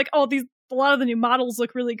 So like a lot of the new models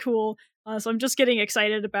look really cool. So I'm just getting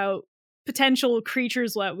excited about potential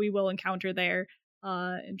creatures that we will encounter there.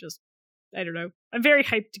 And just, I don't know. I'm very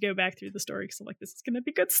hyped to go back through the story because I'm like, this is going to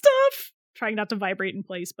be good stuff. Trying not to vibrate in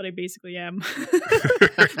place, but I basically am.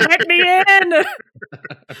 Let me in!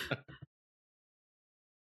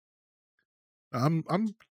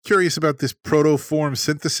 I'm curious about this protoform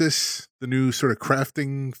synthesis, the new sort of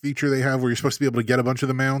crafting feature they have where you're supposed to be able to get a bunch of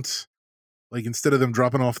the mounts. Like instead of them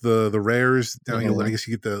dropping off the rares, now I guess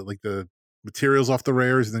you get the materials off the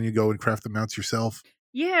rares, and then you go and craft the mounts yourself.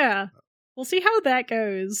 Yeah. We'll see how that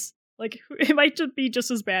goes. Like, it might just be just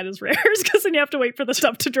as bad as rares, because then you have to wait for the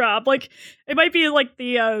stuff to drop. Like, it might be like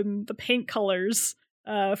the paint colors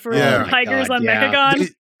for tigers on Mechagon.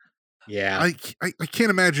 I can't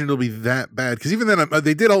imagine it'll be that bad, because even then,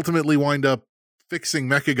 they did ultimately wind up fixing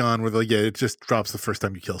Mechagon with, like, it just drops the first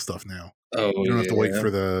time you kill stuff now. Oh, you don't have to wait for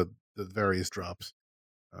the various drops.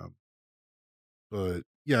 But,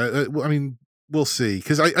 yeah, I mean, we'll see.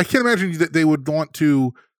 Because I can't imagine that they would want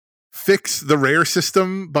to fix the rare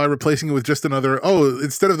system by replacing it with just another,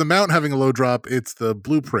 instead of the mount having a low drop, it's the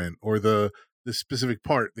blueprint or the specific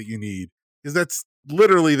part that you need. Because that's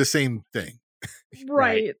literally the same thing.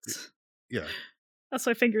 Right. Yeah. That's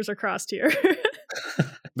why fingers are crossed here.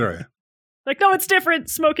 Right. Like, no, it's different.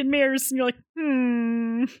 Smoke and mirrors. And you're like,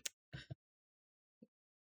 no,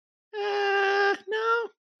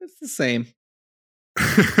 it's the same.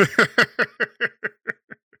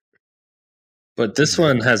 But this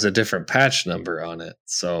one has a different patch number on it,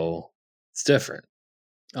 so it's different.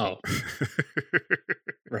 Oh.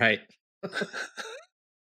 Right. It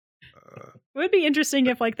would be interesting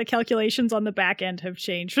if, like, the calculations on the back end have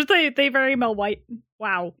changed. But they very well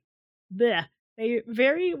They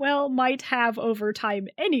very well might have over time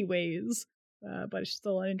anyways. But it's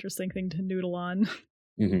still an interesting thing to noodle on.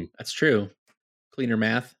 Mm-hmm. That's true. Cleaner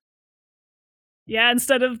math. Yeah,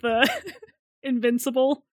 instead of the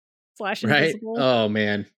invincible / invisible. Right? Oh,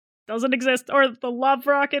 man. Doesn't exist. Or the love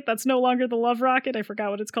rocket. That's no longer the love rocket. I forgot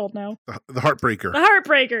what it's called now. The Heartbreaker. The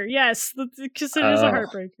Heartbreaker. Yes. Because it is a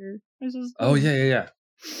Heartbreaker. Yeah.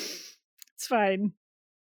 It's fine.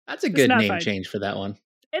 That's a good name change for that one.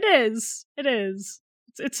 It is.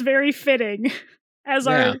 It's very fitting, as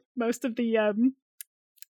are most of the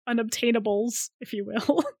unobtainables, if you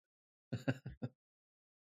will.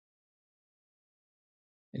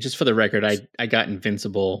 And just for the record, I got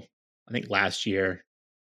Invincible, I think last year.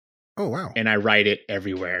 Oh, wow. And I write it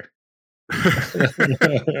everywhere. I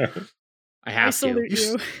have to.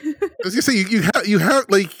 You. I was gonna say you have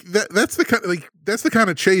like that's the kind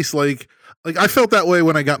of chase like I felt that way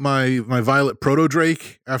when I got my Violet Proto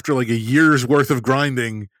Drake after like a year's worth of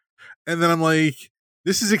grinding, and then I'm like,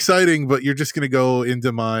 this is exciting, but you're just gonna go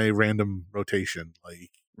into my random rotation, like.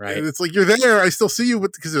 Right. And it's like, you're there, I still see you,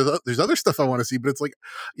 but because there's other stuff I want to see, but it's like,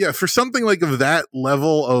 yeah, for something like of that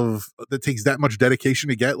level of that takes that much dedication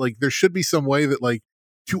to get, like there should be some way that like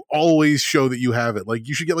to always show that you have it. Like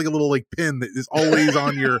you should get like a little like pin that is always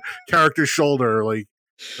on your character's shoulder, like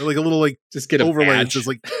or like a little like just get overlay. Badge. It's just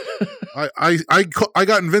like I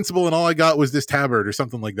got invincible and all I got was this tabard or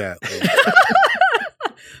something like that. Like,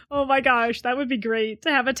 oh my gosh, that would be great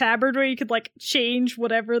to have a tabard where you could like change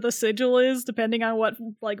whatever the sigil is depending on what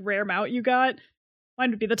like rare mount you got. Mine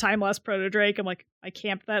would be the Time Lost Proto Drake. I'm like, I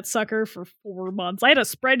camped that sucker for 4 months. I had a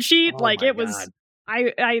spreadsheet. Like it was,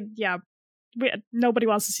 nobody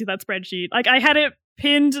wants to see that spreadsheet. Like I had it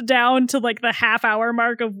pinned down to like the half-hour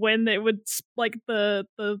mark of when it would like the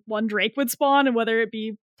one Drake would spawn and whether it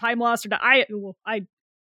be time lost or not.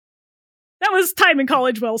 That was time in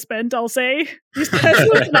college well spent, I'll say.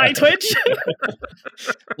 With my Twitch.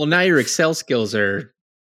 Well, now your Excel skills are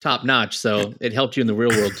top notch, so it helped you in the real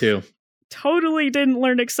world too. Totally didn't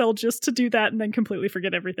learn Excel just to do that and then completely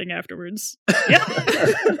forget everything afterwards. Yep.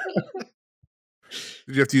 Did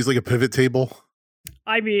you have to use like a pivot table?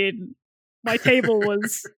 I mean, my table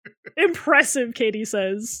was impressive, Katie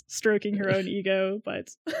says, stroking her own ego, but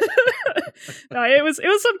no, it was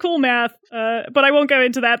some cool math. But I won't go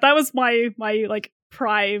into that. That was my like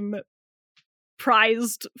prime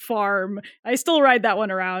prized farm. I still ride that one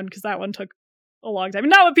around because that one took a long time.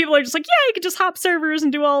 And now when people are just like, yeah, you could just hop servers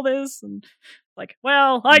and do all this, and like,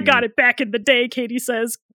 well, I got it back in the day, Katie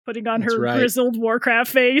says, putting on her grizzled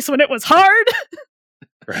Warcraft face when it was hard.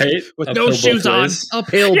 Right? With Uphill no both shoes on, ways.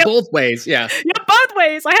 uphill Yep. both ways. Yeah. Yeah, both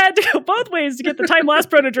ways. I had to go both ways to get the time lapse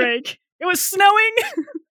proto Drake. It was snowing,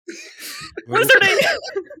 blizzarding.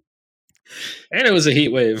 And it was a heat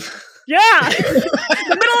wave. Yeah, the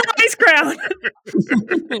middle of the ice crown.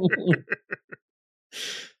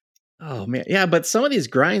 Oh man, yeah. But some of these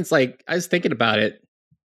grinds, like I was thinking about it.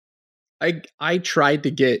 I tried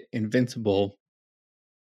to get invincible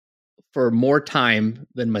for more time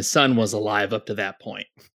than my son was alive up to that point.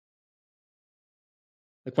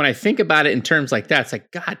 Like when I think about it in terms like that, it's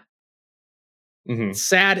like, God, Mhm.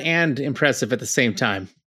 sad and impressive at the same time.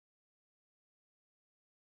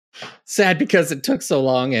 Sad because it took so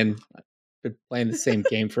long and I've been playing the same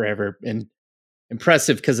game forever, and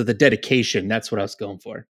impressive because of the dedication. That's what I was going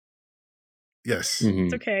for. Yes. Mhm.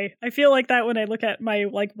 It's okay. I feel like that when I look at my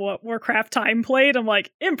like what Warcraft time played, I'm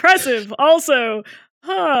like, impressive. Also,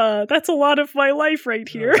 that's a lot of my life right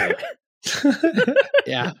here.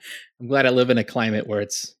 Yeah. I'm glad I live in a climate where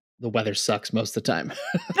the weather sucks most of the time.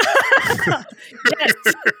 Yes.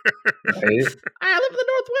 Right? I live in the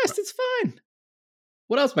Northwest. It's fine.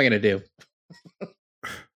 What else am I going to do?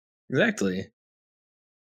 Exactly.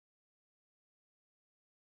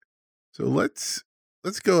 So let's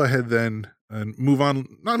go ahead then and move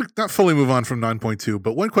on. Not fully move on from 9.2,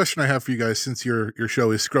 but one question I have for you guys, since your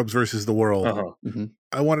show is Scrubs versus the World, Uh-huh.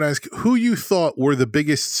 I wanted to ask who you thought were the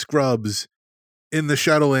biggest scrubs in the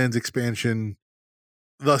Shadowlands expansion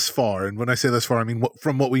thus far. And when I say thus far, I mean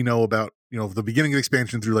from what we know about, the beginning of the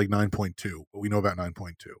expansion through like 9.2, what we know about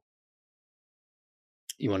 9.2.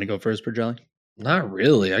 You want to go first, Projali? Not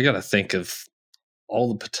really. I got to think of all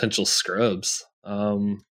the potential scrubs.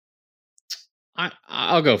 I'll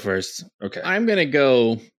go first. Okay. I'm going to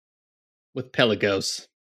go with Pelagos.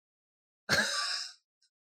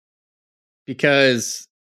 Because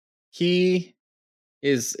he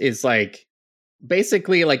is like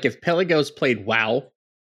basically like if Pelagos played WoW,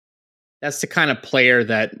 that's the kind of player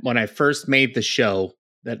that when I first made the show,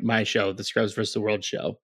 my show, the Scrubs vs. the World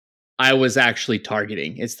show, I was actually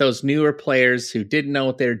targeting. It's those newer players who didn't know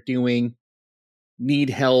what they're doing, need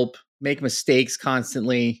help, make mistakes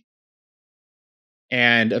constantly,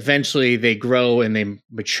 and eventually they grow and they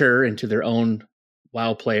mature into their own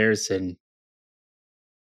WoW players, and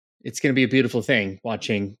it's going to be a beautiful thing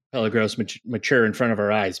watching Pelagos mature in front of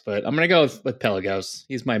our eyes. But I'm going to go with Pelagos.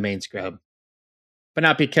 He's my main scrub. But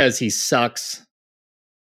not because he sucks,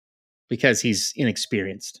 because he's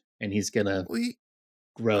inexperienced and he's going to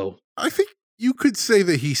grow. I think you could say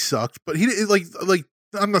that he sucked, but he like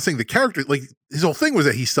I'm not saying the character, like his whole thing was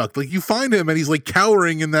that he sucked. Like you find him and he's like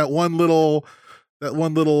cowering in that one little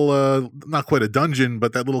not quite a dungeon,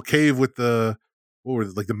 but that little cave with the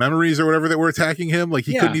like the memories or whatever that were attacking him. Like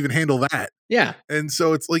he couldn't even handle that. Yeah. And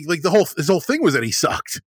so it's like his whole thing was that he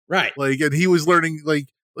sucked. Right. Like, and he was learning like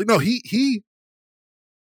no, he's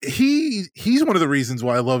one of the reasons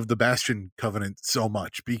why I love the Bastion Covenant so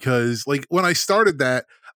much, because like when I started that,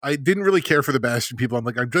 I didn't really care for the Bastion people. I'm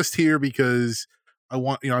like, I'm just here because I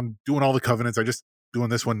want, I'm doing all the covenants. I just doing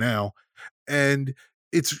this one now. And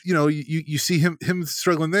it's, you see him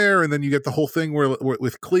struggling there. And then you get the whole thing where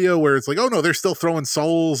with Cleo, where it's like, oh no, they're still throwing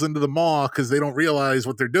souls into the maw because they don't realize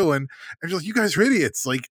what they're doing. And you're like, you guys are idiots.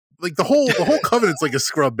 Like the whole covenant's like a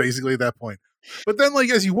scrub basically at that point. But then like,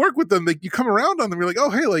 as you work with them, like you come around on them, you're like, oh,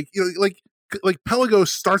 hey, like, like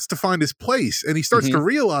Pelagos starts to find his place and he starts to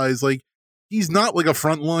realize like, he's not like a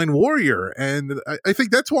frontline warrior. And I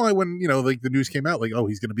think that's why when, like the news came out, like, oh,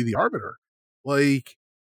 he's going to be the Arbiter. Like,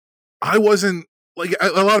 I wasn't like,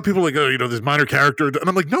 a lot of people are like, oh, this minor character. And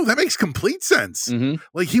I'm like, no, that makes complete sense. Mm-hmm.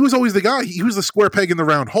 Like, he was always the guy. He was the square peg in the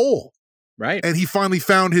round hole. Right. And he finally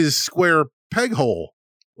found his square peg hole.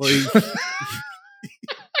 Like,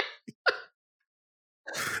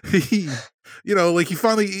 he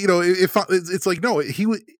finally, it's like, no, he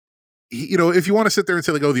would. If you want to sit there and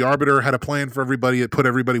say like, oh, the Arbiter had a plan for everybody, it put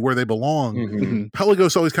everybody where they belong. Mm-hmm.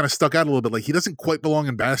 Pelagos always kind of stuck out a little bit. Like he doesn't quite belong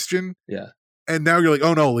in Bastion. Yeah. And now you're like,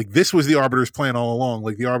 oh no, like this was the Arbiter's plan all along.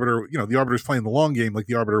 Like the Arbiter, the Arbiter's playing the long game like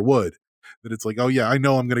the Arbiter would. That it's like, oh yeah, I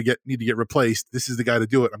know I'm going to need to get replaced. This is the guy to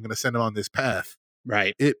do it. I'm going to send him on this path.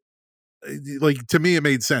 Right. It like to me, it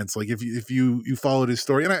made sense. Like if you followed his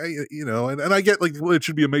story, and and I get like it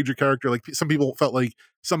should be a major character. Like some people felt like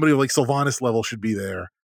somebody like Sylvanas level should be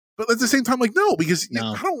there. But at the same time, like, no, because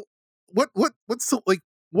what's the, like,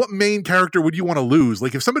 what main character would you want to lose?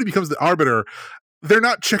 Like, if somebody becomes the Arbiter, they're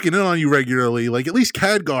not checking in on you regularly. Like, at least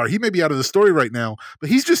Khadgar, he may be out of the story right now, but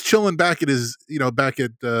he's just chilling back at his, back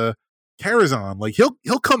at Karazhan. Like,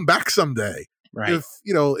 he'll come back someday. Right.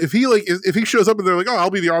 If he shows up and they're like, oh,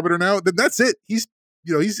 I'll be the Arbiter now, then that's it. He's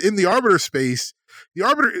in the Arbiter space. The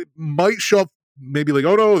Arbiter might show up maybe like,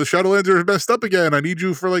 oh no, the Shadowlands are messed up again. I need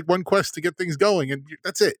you for like one quest to get things going, and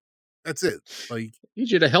that's it. Like, I need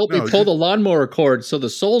you to help me pull the lawnmower cord so the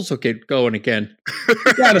souls will get going again.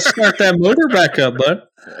 You gotta start that motor back up, bud.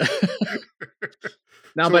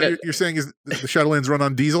 Now, so but you're saying is the Shadowlands run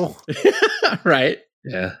on diesel, right?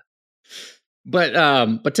 Yeah. But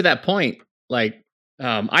to that point, like,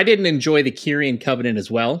 I didn't enjoy the Kyrian Covenant as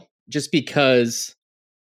well, just because,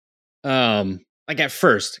 like at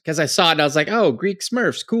first, because I saw it and I was like, oh, Greek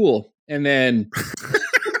Smurfs, cool, and then.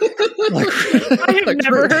 I have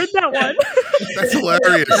never heard that one. That's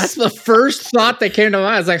hilarious. That's the first thought that came to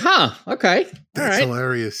mind. I was like, huh, okay. That's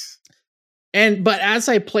hilarious. But as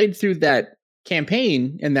I played through that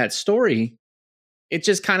campaign and that story, it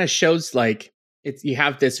just kind of shows like you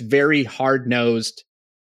have this very hard-nosed,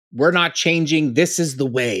 we're not changing, this is the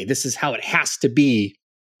way, this is how it has to be.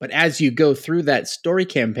 But as you go through that story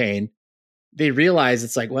campaign, they realize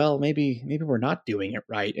it's like, well, maybe we're not doing it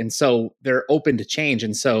right. And so they're open to change.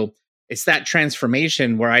 And so it's that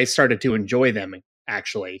transformation where I started to enjoy them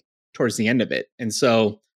actually towards the end of it. And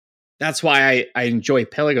so that's why I enjoy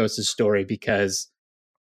Pelagos' story, because,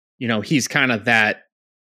 you know, he's kind of that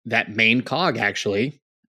main cog actually,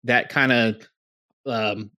 that kind of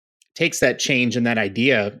takes that change and that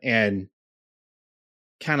idea and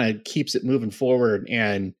kind of keeps it moving forward.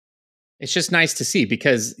 And it's just nice to see,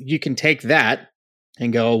 because you can take that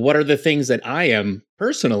and go, what are the things that I am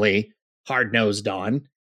personally hard-nosed on?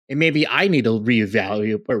 And maybe I need to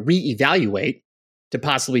reevaluate to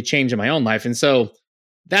possibly change in my own life. And so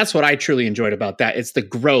that's what I truly enjoyed about that. It's the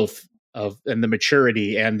growth and the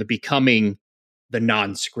maturity and the becoming the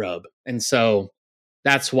non-scrub. And so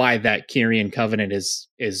that's why that Kyrian Covenant is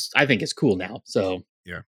I think is cool now. So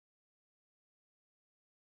yeah.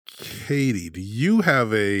 Katie, do you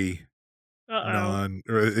have a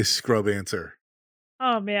or a scrub answer?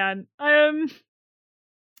 Oh man. I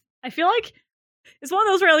feel like it's one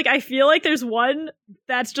of those where like I feel like there's one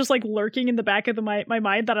that's just like lurking in the back of my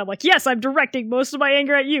mind that I'm like, yes, I'm directing most of my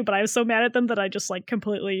anger at you, but I was so mad at them that I just like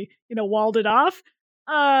completely, walled it off.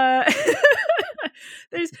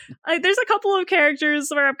 There's a couple of characters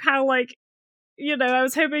where I'm kind of like, I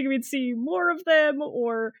was hoping we'd see more of them,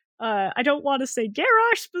 or I don't want to say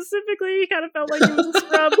Garrosh specifically. He kind of felt like he was a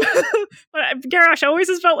scrub. But Garrosh always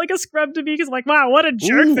has felt like a scrub to me, because I'm like, wow, what a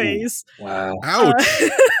jerk face. Wow. Ouch.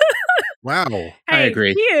 Wow. Hey, I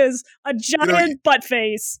agree. He is a giant butt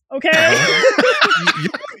face, okay?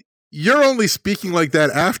 You're only speaking like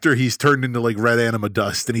that after he's turned into like red anima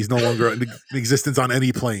dust and he's no longer in existence on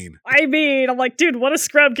any plane. I mean, I'm like, dude, what a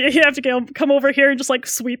scrub. You have to come over here and just like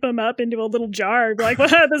sweep him up into a little jar. Be like,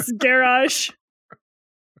 wow, this is Garrosh.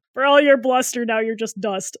 For all your bluster, now you're just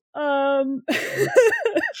dust. Put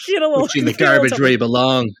you in the garbage where you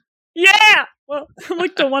belong. Yeah! Well, I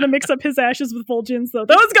like don't want to mix up his ashes with Vol'jin's, though.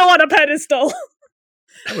 Those go on a pedestal.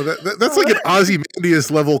 Well, that's like an Ozymandias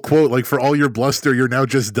level quote, like, for all your bluster, you're now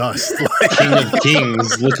just dust. Like, King of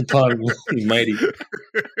kings, look upon the mighty.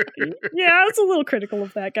 Yeah, it's a little critical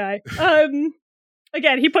of that guy.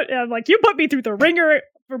 Again, you put me through the ringer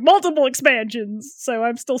for multiple expansions, so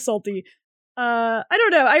I'm still salty. I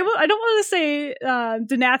don't know. I don't want to say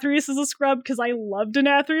Denathrius is a scrub, because I love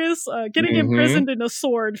Denathrius. Getting imprisoned in a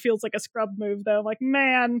sword feels like a scrub move, though. I'm like,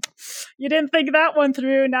 man, you didn't think that one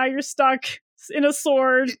through. Now you're stuck in a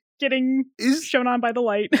sword, getting shown on by the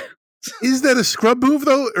light. Is that a scrub move,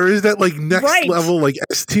 though? Or is that like next level, like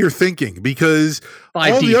S tier thinking? Because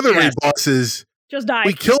all the other raid bosses just die.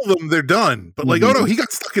 We kill them, they're done. But like, oh no, he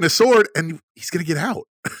got stuck in a sword and he's going to get out.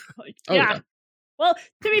 Yeah. Well,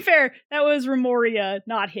 to be fair, that was Remoria,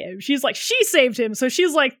 not him. She saved him, so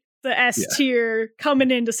she's like the S tier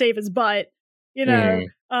coming in to save his butt. He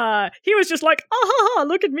was just like,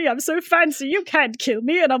 look at me, I'm so fancy, you can't kill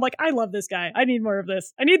me. And I'm like, I love this guy. I need more of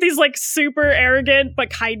this. I need these like super arrogant,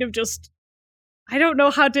 but kind of just, I don't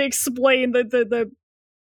know how to explain the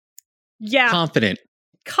confident.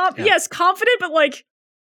 Yes, confident, but like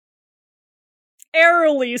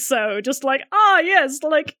airily so. Just like, yes,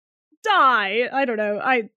 like, die. I don't know.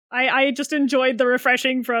 I just enjoyed the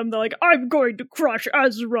refreshing from the like, I'm going to crush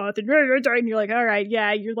Azeroth, and you're like, all right,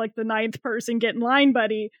 yeah, you're like the 9th person, get in line,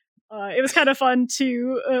 buddy. It was kind of fun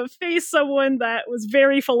to face someone that was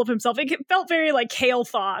very full of himself. It felt very like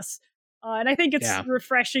Kael'thas. And I think it's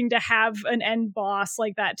refreshing to have an end boss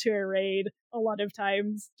like that to a raid a lot of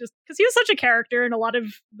times, just because he was such a character, and a lot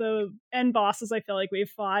of the end bosses I feel like we've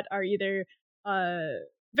fought are either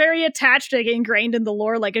very attached, like ingrained in the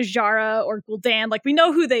lore, like Azshara or Gul'dan. Like, we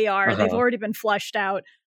know who they are. They've already been fleshed out.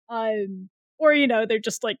 Or, they're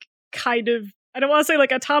just like kind of, I don't want to say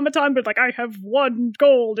like automaton, but like, I have one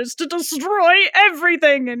goal, is to destroy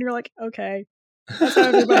everything. And you're like, okay, That's how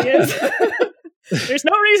everybody is. There's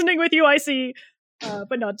no reasoning with you, I see.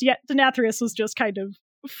 But no, Denathrius was just kind of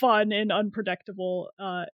fun and unpredictable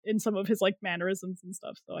in some of his like mannerisms and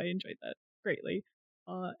stuff. So I enjoyed that greatly.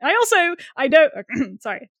 I know. Sorry,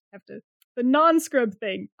 I have to. The non-scrub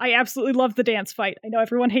thing. I absolutely loved the dance fight. I know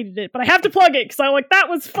everyone hated it, but I have to plug it because I'm like, that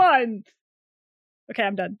was fun. Okay,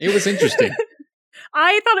 I'm done. It was interesting.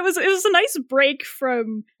 I thought it was a nice break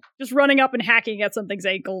from just running up and hacking at something's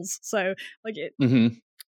ankles. So like you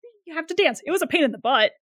have to dance. It was a pain in the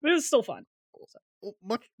butt, but it was still fun.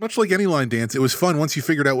 Well, much like any line dance, it was fun once you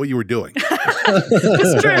figured out what you were doing.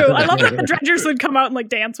 It's true. I love that the dredgers would come out and like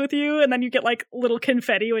dance with you, and then you get like little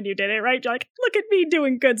confetti when you did it, right? You're like, look at me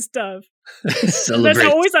doing good stuff. There's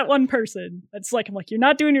always that one person that's like, I'm like, you're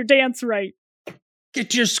not doing your dance right.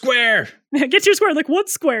 Get your square. Get your square. Like, what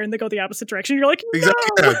square? And they go the opposite direction. You're like, no!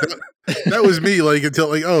 Exactly. Yeah, that was me. Like until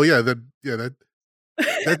like, oh yeah, I'm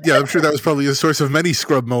sure that was probably a source of many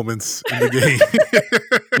scrub moments in the game.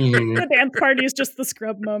 The dance party is just the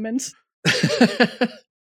scrub moment.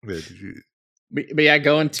 But yeah,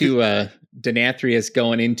 going to Denathrius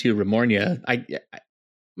going into Remornia. I'm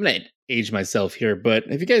gonna age myself here, but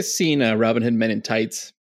have you guys seen Robin Hood Men in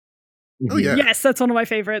Tights? Oh yeah. Yes, that's one of my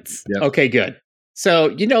favorites. Yep. Okay, good. So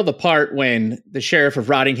you know the part when the sheriff of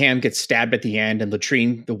Rottingham gets stabbed at the end, and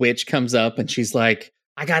Latrine the witch comes up, and she's like,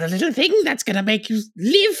 I got a little thing that's going to make you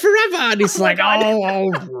live forever. And he's like, oh,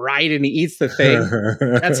 all right. And he eats the thing.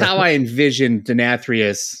 That's how I envisioned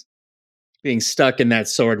Denathrius being stuck in that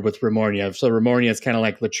sword with Remornia. So Remornia is kind of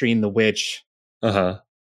like Latrine the Witch from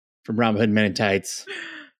Robin Hood Men in Tights.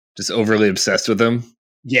 Just overly obsessed with him.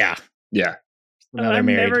 Yeah. Yeah. I'm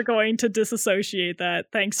never going to disassociate that.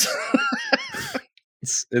 Thanks.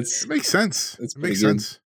 It makes sense. It makes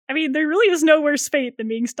sense. I mean, there really is no worse fate than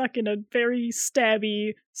being stuck in a very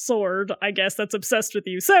stabby sword, I guess, that's obsessed with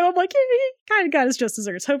you. So I'm like, he kind of got his just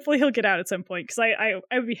desserts. Hopefully he'll get out at some point, because I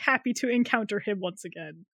would be happy to encounter him once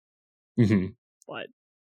again. Mm-hmm. But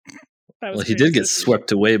he did get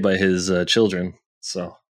swept away by his children,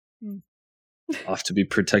 so off to be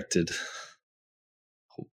protected,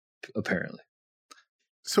 apparently.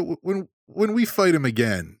 So when we fight him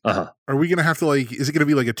again, are we going to have to like, is it going to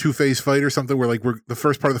be like a two-phase fight or something where like the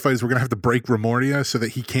first part of the fight is we're going to have to break Remornia so that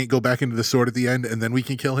he can't go back into the sword at the end and then we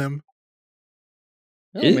can kill him?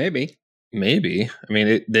 Maybe. I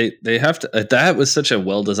mean, they have to, that was such a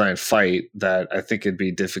well-designed fight that I think it'd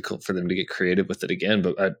be difficult for them to get creative with it again,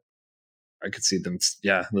 but I could see them,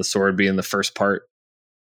 the sword being the first part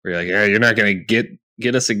where you're like, yeah, you're not going to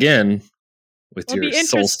get us again with your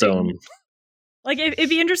soul stone. Like, it'd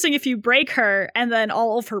be interesting if you break her and then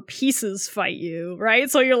all of her pieces fight you, right?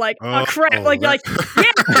 So you're like, oh crap. Like, you're like, yeah,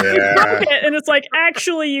 you broke it. And it's like,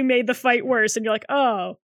 actually, you made the fight worse. And you're like,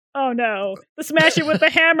 oh no. The smash it with the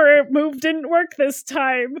hammer move didn't work this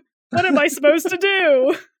time. What am I supposed to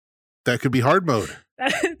do? That could be hard mode.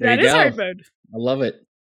 That is hard mode. I love it.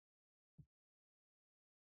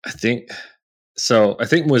 I think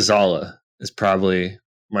Mozala is probably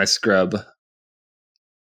my scrub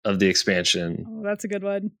of the expansion. Oh, that's a good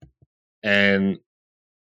one. And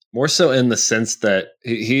more so in the sense that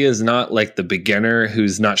he is not like the beginner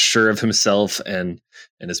who's not sure of himself and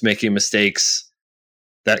is making mistakes.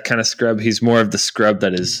 That kind of scrub. He's more of the scrub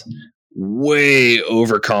that is way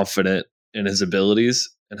overconfident in his abilities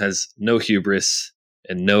and has no hubris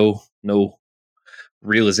and no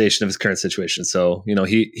realization of his current situation. So,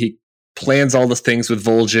 he plans all the things with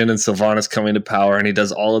Vol'jin and Sylvanas coming to power, and he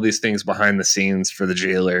does all of these things behind the scenes for the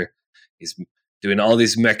jailer. He's doing all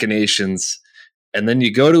these machinations, and then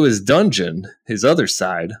you go to his dungeon, his other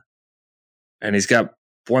side, and he's got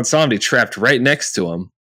Bwonsamdi trapped right next to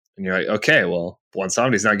him, and you're like, okay, well,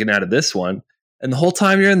 Bwonsamdi's not getting out of this one. And the whole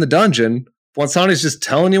time you're in the dungeon, Bwonsamdi's just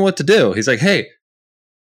telling you what to do. He's like, hey,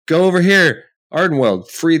 go over here, Ardenweld,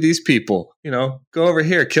 free these people. Go over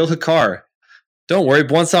here, kill Hikar. Don't worry,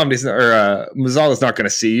 Mozala's not going to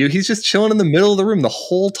see you. He's just chilling in the middle of the room the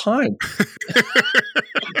whole time.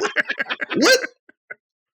 What?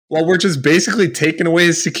 Well, we're just basically taking away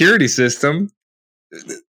his security system.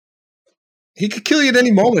 He could kill you at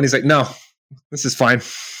any moment. He's like, no, this is fine.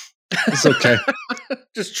 It's okay.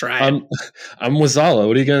 Just try it. I'm Mozala.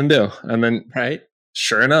 What are you going to do? And then, right?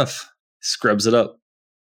 Sure enough, scrubs it up.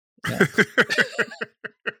 Yeah.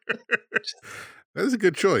 That is a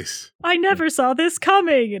good choice. I never saw this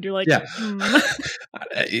coming, and you're like, yeah.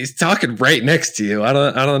 He's talking right next to you. I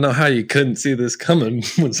don't know how you couldn't see this coming,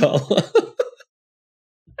 Mozala.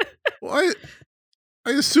 Well,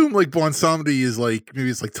 I assume like Bwonsamdi is like maybe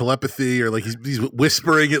it's like telepathy or like he's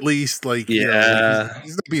whispering at least. Like yeah,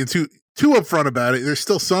 he's not being too. too upfront about it. There's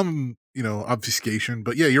still some, obfuscation.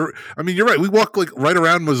 But yeah, you're right. We walk like right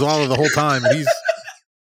around Mazzala the whole time, and he's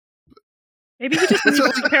maybe he just needs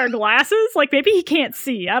a pair of glasses. Like maybe he can't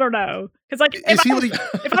see. I don't know. Because like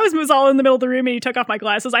if I was Mazzala in the middle of the room and he took off my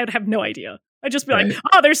glasses, I would have no idea. I'd just be like,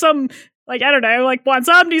 oh, there's some like I don't know, like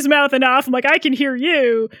Wansomni's mouthing off. I'm like, I can hear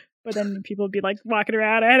you, but then people would be like walking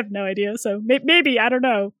around. I have no idea. So maybe I don't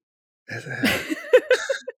know.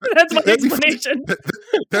 That's my explanation.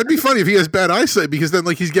 That'd be funny if he has bad eyesight, because then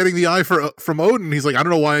like he's getting the eye from Odin. He's like, I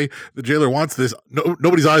don't know why the jailer wants this.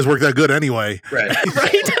 Nobody's eyes work that good anyway. Right.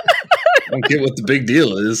 Right. I don't get what the big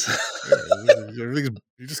deal is. You're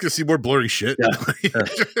just gonna see more blurry shit. Yeah.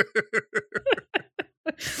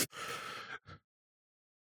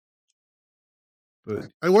 But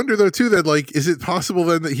I wonder though too that like, is it possible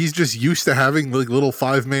then that he's just used to having like little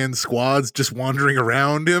 5-man squads just wandering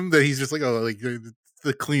around him? That he's just like, oh, like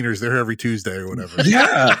the cleaners, they're here every Tuesday or whatever.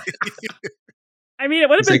 Yeah. I mean, it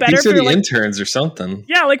would have been like, better these are for the interns or something.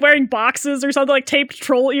 Yeah, like wearing boxes or something, like taped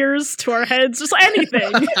troll ears to our heads, just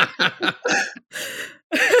anything.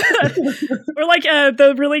 Or like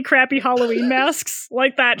the really crappy Halloween masks,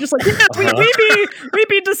 like that. Just like, yeah, we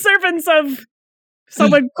be the servants of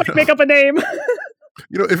someone. Quick, make up a name.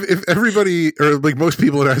 If everybody or like most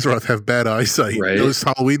people in Azeroth have bad eyesight, right, those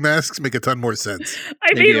Halloween masks make a ton more sense.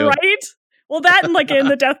 I mean, right? Well, that and like in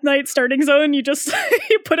the Death Knight starting zone, you just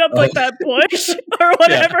you put up like that bush or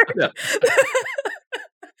whatever. Yeah.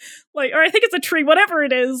 Like, or I think it's a tree, whatever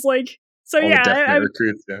it is. Like, so all yeah,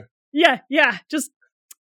 recruits, yeah. Just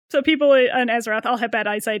so people on Azeroth all have bad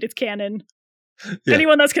eyesight. It's canon. Yeah.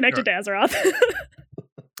 Anyone that's connected to Azeroth.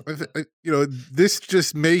 This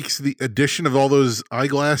just makes the addition of all those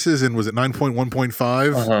eyeglasses, and was it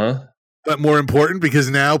 9.1.5? That more important, because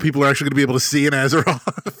now people are actually going to be able to see in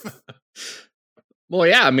Azeroth. Well,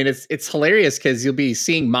 yeah, I mean, it's hilarious because you'll be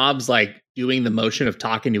seeing mobs like doing the motion of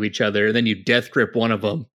talking to each other, and then you death grip one of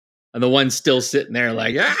them, and the one's still sitting there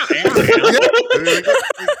like, yeah.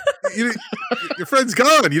 Your friend's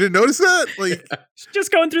gone. You didn't notice that? Like,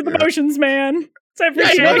 just going through the motions, man. It's every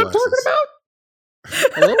day. You know what I'm talking about?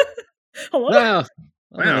 Hello? Hello?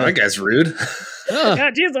 Wow, that guy's rude.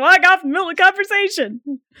 God, geez, I got off in the middle of the conversation.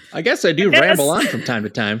 I guess I do ramble on from time to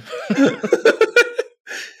time.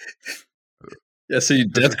 Yeah, so you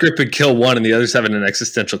death grip and kill one, and the other's having an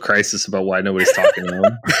existential crisis about why nobody's talking to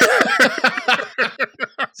him.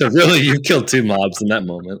 So really, you killed 2 mobs in that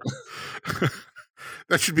moment.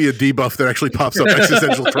 That should be a debuff that actually pops up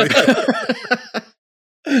existential crisis.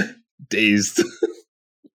 Dazed.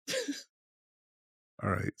 All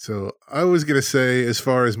right, so I was going to say, as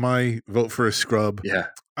far as my vote for a scrub, yeah,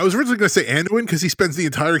 I was originally going to say Anduin, because he spends the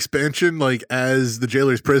entire expansion like as the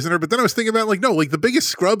jailer's prisoner, but then I was thinking about like, no, like the biggest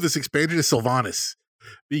scrub this expansion is Sylvanas,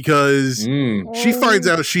 because she finds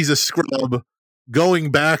out she's a scrub going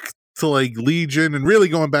back to like Legion, and really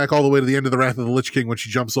going back all the way to the end of the Wrath of the Lich King when she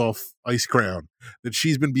jumps off Ice Crown, that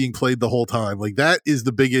she's been being played the whole time. Like that is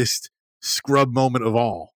the biggest scrub moment of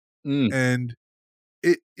all. And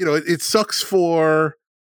it sucks for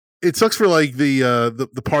like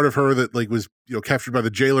the part of her that like was captured by the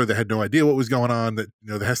jailer that had no idea what was going on, that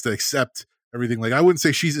that has to accept everything. Like I wouldn't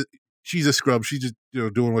say she's a scrub, she's just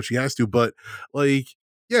doing what she has to, but like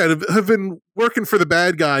have been working for the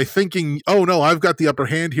bad guy, thinking, oh no, I've got the upper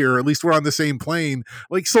hand here, or at least we're on the same plane.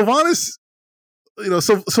 Like Sylvanas,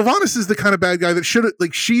 Sylvanas is the kind of bad guy that should,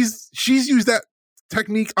 like, she's used that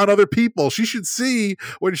technique on other people. She should see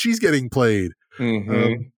when she's getting played. I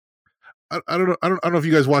don't know if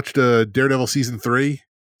you guys watched Daredevil season 3,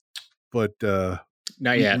 but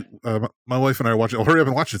not yet. My wife and I are watching. Oh, hurry up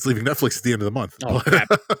and watch it! It's leaving Netflix at the end of the month. Oh, crap.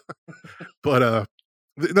 But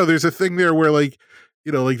no, there's a thing there where like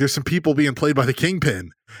there's some people being played by the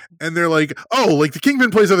Kingpin, and they're like, oh, like the Kingpin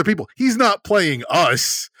plays other people. He's not playing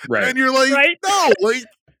us, right? And you're like, right? No, like.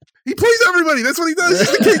 He plays everybody. That's what he does.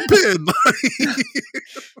 He's the Kingpin.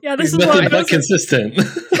 Yeah, this is not consistent.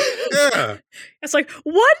 Yeah, it's like,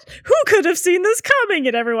 what? Who could have seen this coming?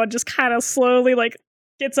 And everyone just kind of slowly like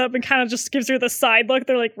gets up and kind of just gives her the side look.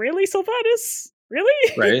 They're like, really, Sylvanas?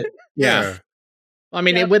 Really? Right? Yeah. I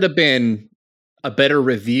mean, it would have been a better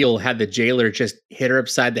reveal had the jailer just hit her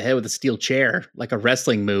upside the head with a steel chair, like a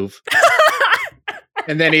wrestling move.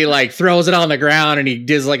 And then he like throws it on the ground and he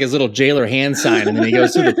does like his little jailer hand sign, and then he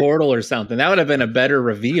goes through the portal or something. That would have been a better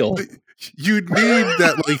reveal. You'd need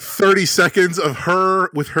that like 30 seconds of her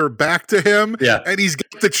with her back to him. Yeah. And he's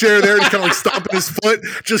got the chair there and he's kind of like stomping his foot,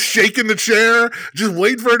 just shaking the chair, just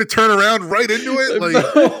waiting for her to turn around right into it. Like,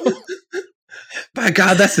 by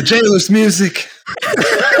God, that's the jailer's music.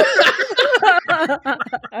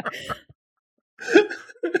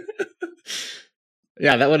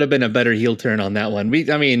 Yeah, that would have been a better heel turn on that one. We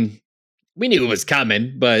knew it was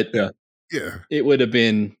coming, but Yeah. it would have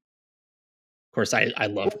been. Of course, I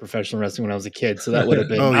loved professional wrestling when I was a kid, so that would have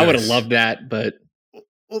been. Oh, I would have yes. loved that, but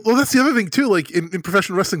Well, that's the other thing too. Like in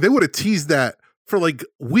professional wrestling, they would have teased that for like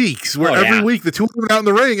weeks, where every week the two of them out in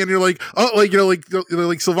the ring, and you're like, oh, like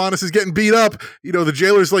Sylvanas is getting beat up. The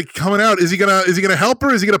jailer's like coming out. Is he gonna help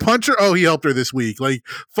her? Is he gonna punch her? Oh, he helped her this week. Like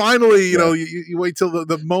finally, you wait till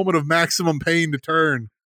the moment of maximum pain to turn.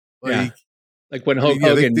 Like when Hulk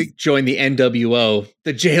Hogan joined the NWO,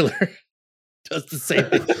 the jailer does the same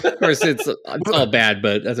thing. Of course, it's all bad,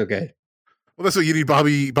 but that's okay. Well, that's what you need,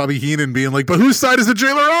 Bobby Heenan being like, but whose side is the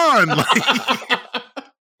jailer on? Like,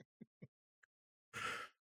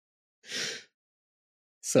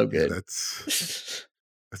 so good. That's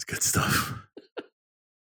good stuff.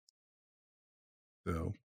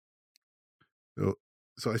 So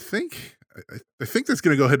I think that's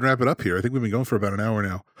going to go ahead and wrap it up here. I think we've been going for about an hour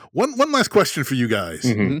now. One last question for you guys.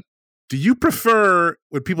 Mm-hmm. Do you prefer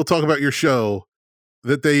when people talk about your show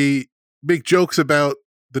that they make jokes about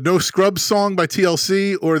the No Scrubs song by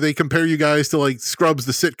TLC, or they compare you guys to like Scrubs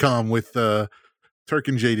the sitcom with Turk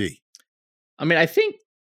and JD? I mean, I think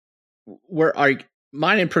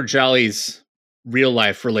mine and Projali's real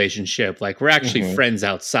life relationship, like we're actually friends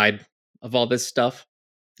outside of all this stuff.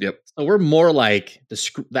 Yep. So we're more like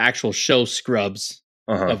the actual show Scrubs,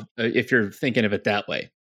 if you're thinking of it that way.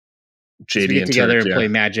 JD so we get and together Turk, and play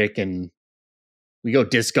Magic, and we go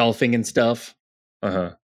disc golfing and stuff.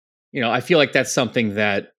 I feel like that's something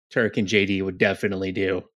that Turk and JD would definitely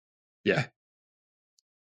do. Yeah.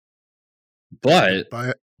 But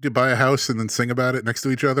buy a house and then sing about it next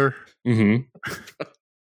to each other. Probably.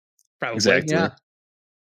 Exactly. Yeah.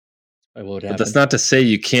 But that's not to say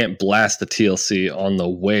you can't blast the TLC on the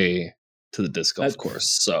way to the disc golf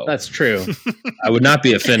course. So that's true. I would not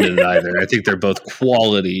be offended either. I think they're both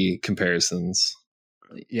quality comparisons.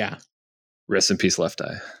 Yeah. Rest in peace, Left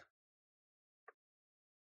Eye.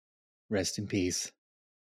 Rest in peace.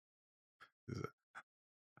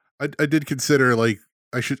 I did consider like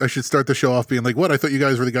I should start the show off being like, what? I thought you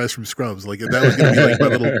guys were the guys from Scrubs. Like that was gonna be like my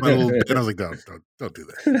little and I was like, don't do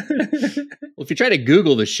that. Well, if you try to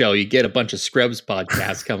Google the show, you get a bunch of Scrubs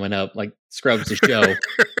podcasts coming up, like Scrubs the show.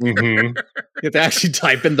 You have to actually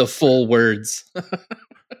type in the full words.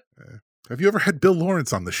 Have you ever had Bill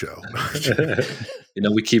Lawrence on the show?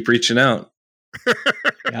 We keep reaching out.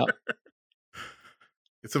 Yeah.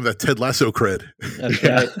 Get some of that Ted Lasso cred. That's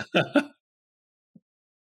right.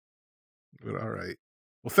 But all right.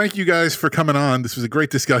 Well, thank you guys for coming on. This was a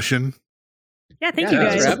great discussion. Yeah, thank you It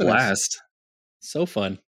guys. was a blast. So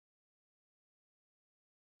fun.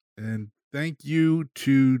 And thank you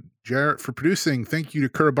to Jarrett for producing. Thank you to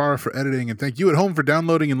Kurabara for editing. And thank you at home for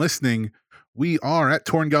downloading and listening. We are at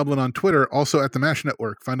Tauren Goblin on Twitter, also at the MASH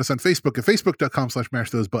Network. Find us on Facebook at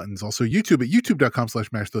facebook.com/mashthosebuttons. Also YouTube at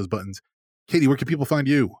youtube.com/mashthosebuttons. Katie, where can people find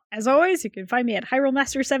you? As always, you can find me at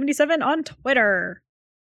HyroMaster77 on Twitter.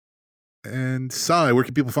 And Sai, where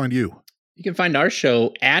can people find you? You can find our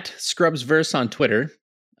show at Scrubsverse on Twitter.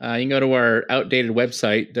 You can go to our outdated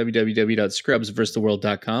website,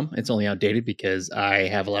 www.scrubsversetheworld.com. It's only outdated because I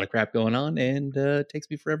have a lot of crap going on and it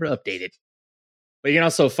takes me forever to update it. But you can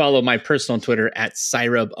also follow my personal Twitter at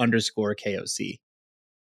Cyrub_KOC.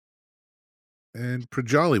 And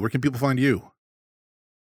Projali, where can people find you?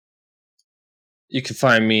 You can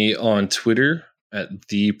find me on Twitter at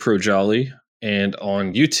the Projali and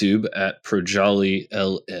on YouTube at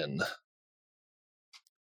ProjaliLN.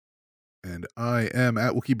 And I am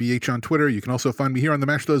at WookieBH on Twitter. You can also find me here on the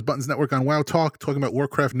Mash Those Buttons Network on WoW Talk, talking about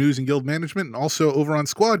Warcraft news and guild management, and also over on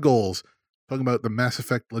Squad Goals, talking about the Mass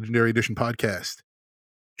Effect Legendary Edition podcast.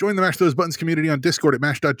 Join the Mash Those Buttons community on Discord at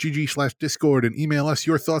mash.gg/discord and email us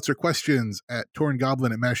your thoughts or questions at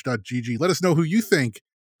taurengoblin@mash.gg. Let us know who you think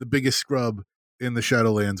the biggest scrub in the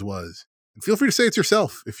Shadowlands was. And feel free to say it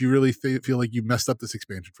yourself if you really feel like you messed up this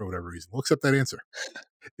expansion for whatever reason. We'll accept that answer.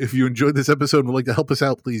 If you enjoyed this episode and would like to help us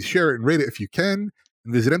out, please share it and rate it if you can.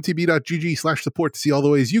 And visit mtb.gg/support to see all the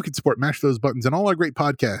ways you can support Mash Those Buttons and all our great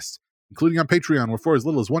podcasts, including on Patreon, where for as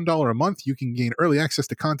little as $1 a month, you can gain early access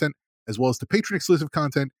to content, as well as to patron-exclusive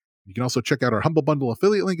content. You can also check out our Humble Bundle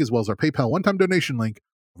affiliate link, as well as our PayPal one-time donation link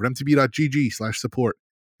over at mtb.gg/support.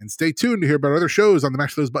 And stay tuned to hear about other shows on the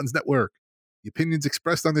Mash Those Buttons network. The opinions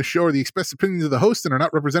expressed on this show are the express opinions of the host and are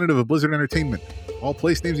not representative of Blizzard Entertainment. All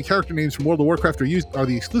place names and character names from World of Warcraft are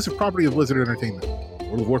the exclusive property of Blizzard Entertainment.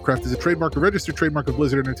 World of Warcraft is a trademark or registered trademark of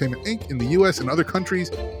Blizzard Entertainment, Inc. in the U.S. and other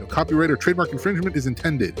countries. No copyright or trademark infringement is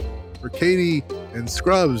intended. For Katie and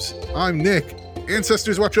Scrubs, I'm Nick.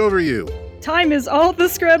 Ancestors watch over you. Time is all the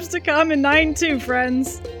scrubs to come in 9-2,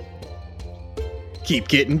 friends. keep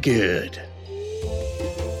getting good.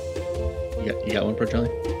 You got one, Projali?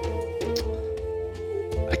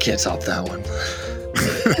 I can't top that one.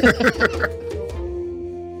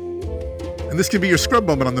 And this can be your scrub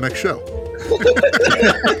moment on the next show.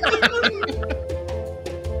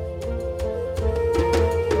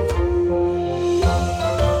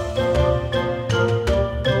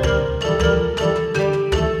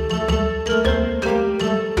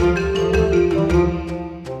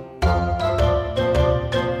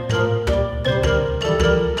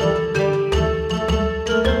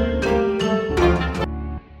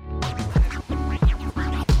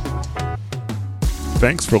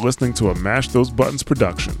 Thanks for listening to a Mash Those Buttons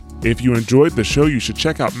production. If you enjoyed the show, you should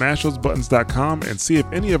check out mashthosebuttons.com and see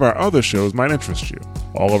if any of our other shows might interest you.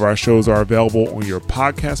 All of our shows are available on your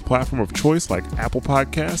podcast platform of choice like Apple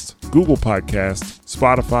Podcasts, Google Podcasts,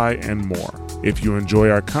 Spotify, and more. If you enjoy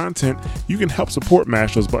our content, you can help support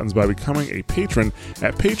Mash Those Buttons by becoming a patron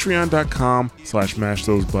at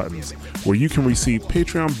patreon.com/mashthosebuttons, where you can receive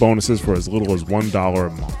Patreon bonuses for as little as $1 a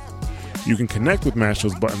month. You can connect with Mash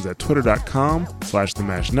Those Buttons at twitter.com/The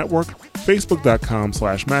Mash Network,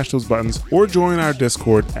 facebook.com/mashthosebuttons, or join our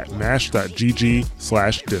Discord at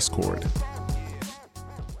mash.gg/discord.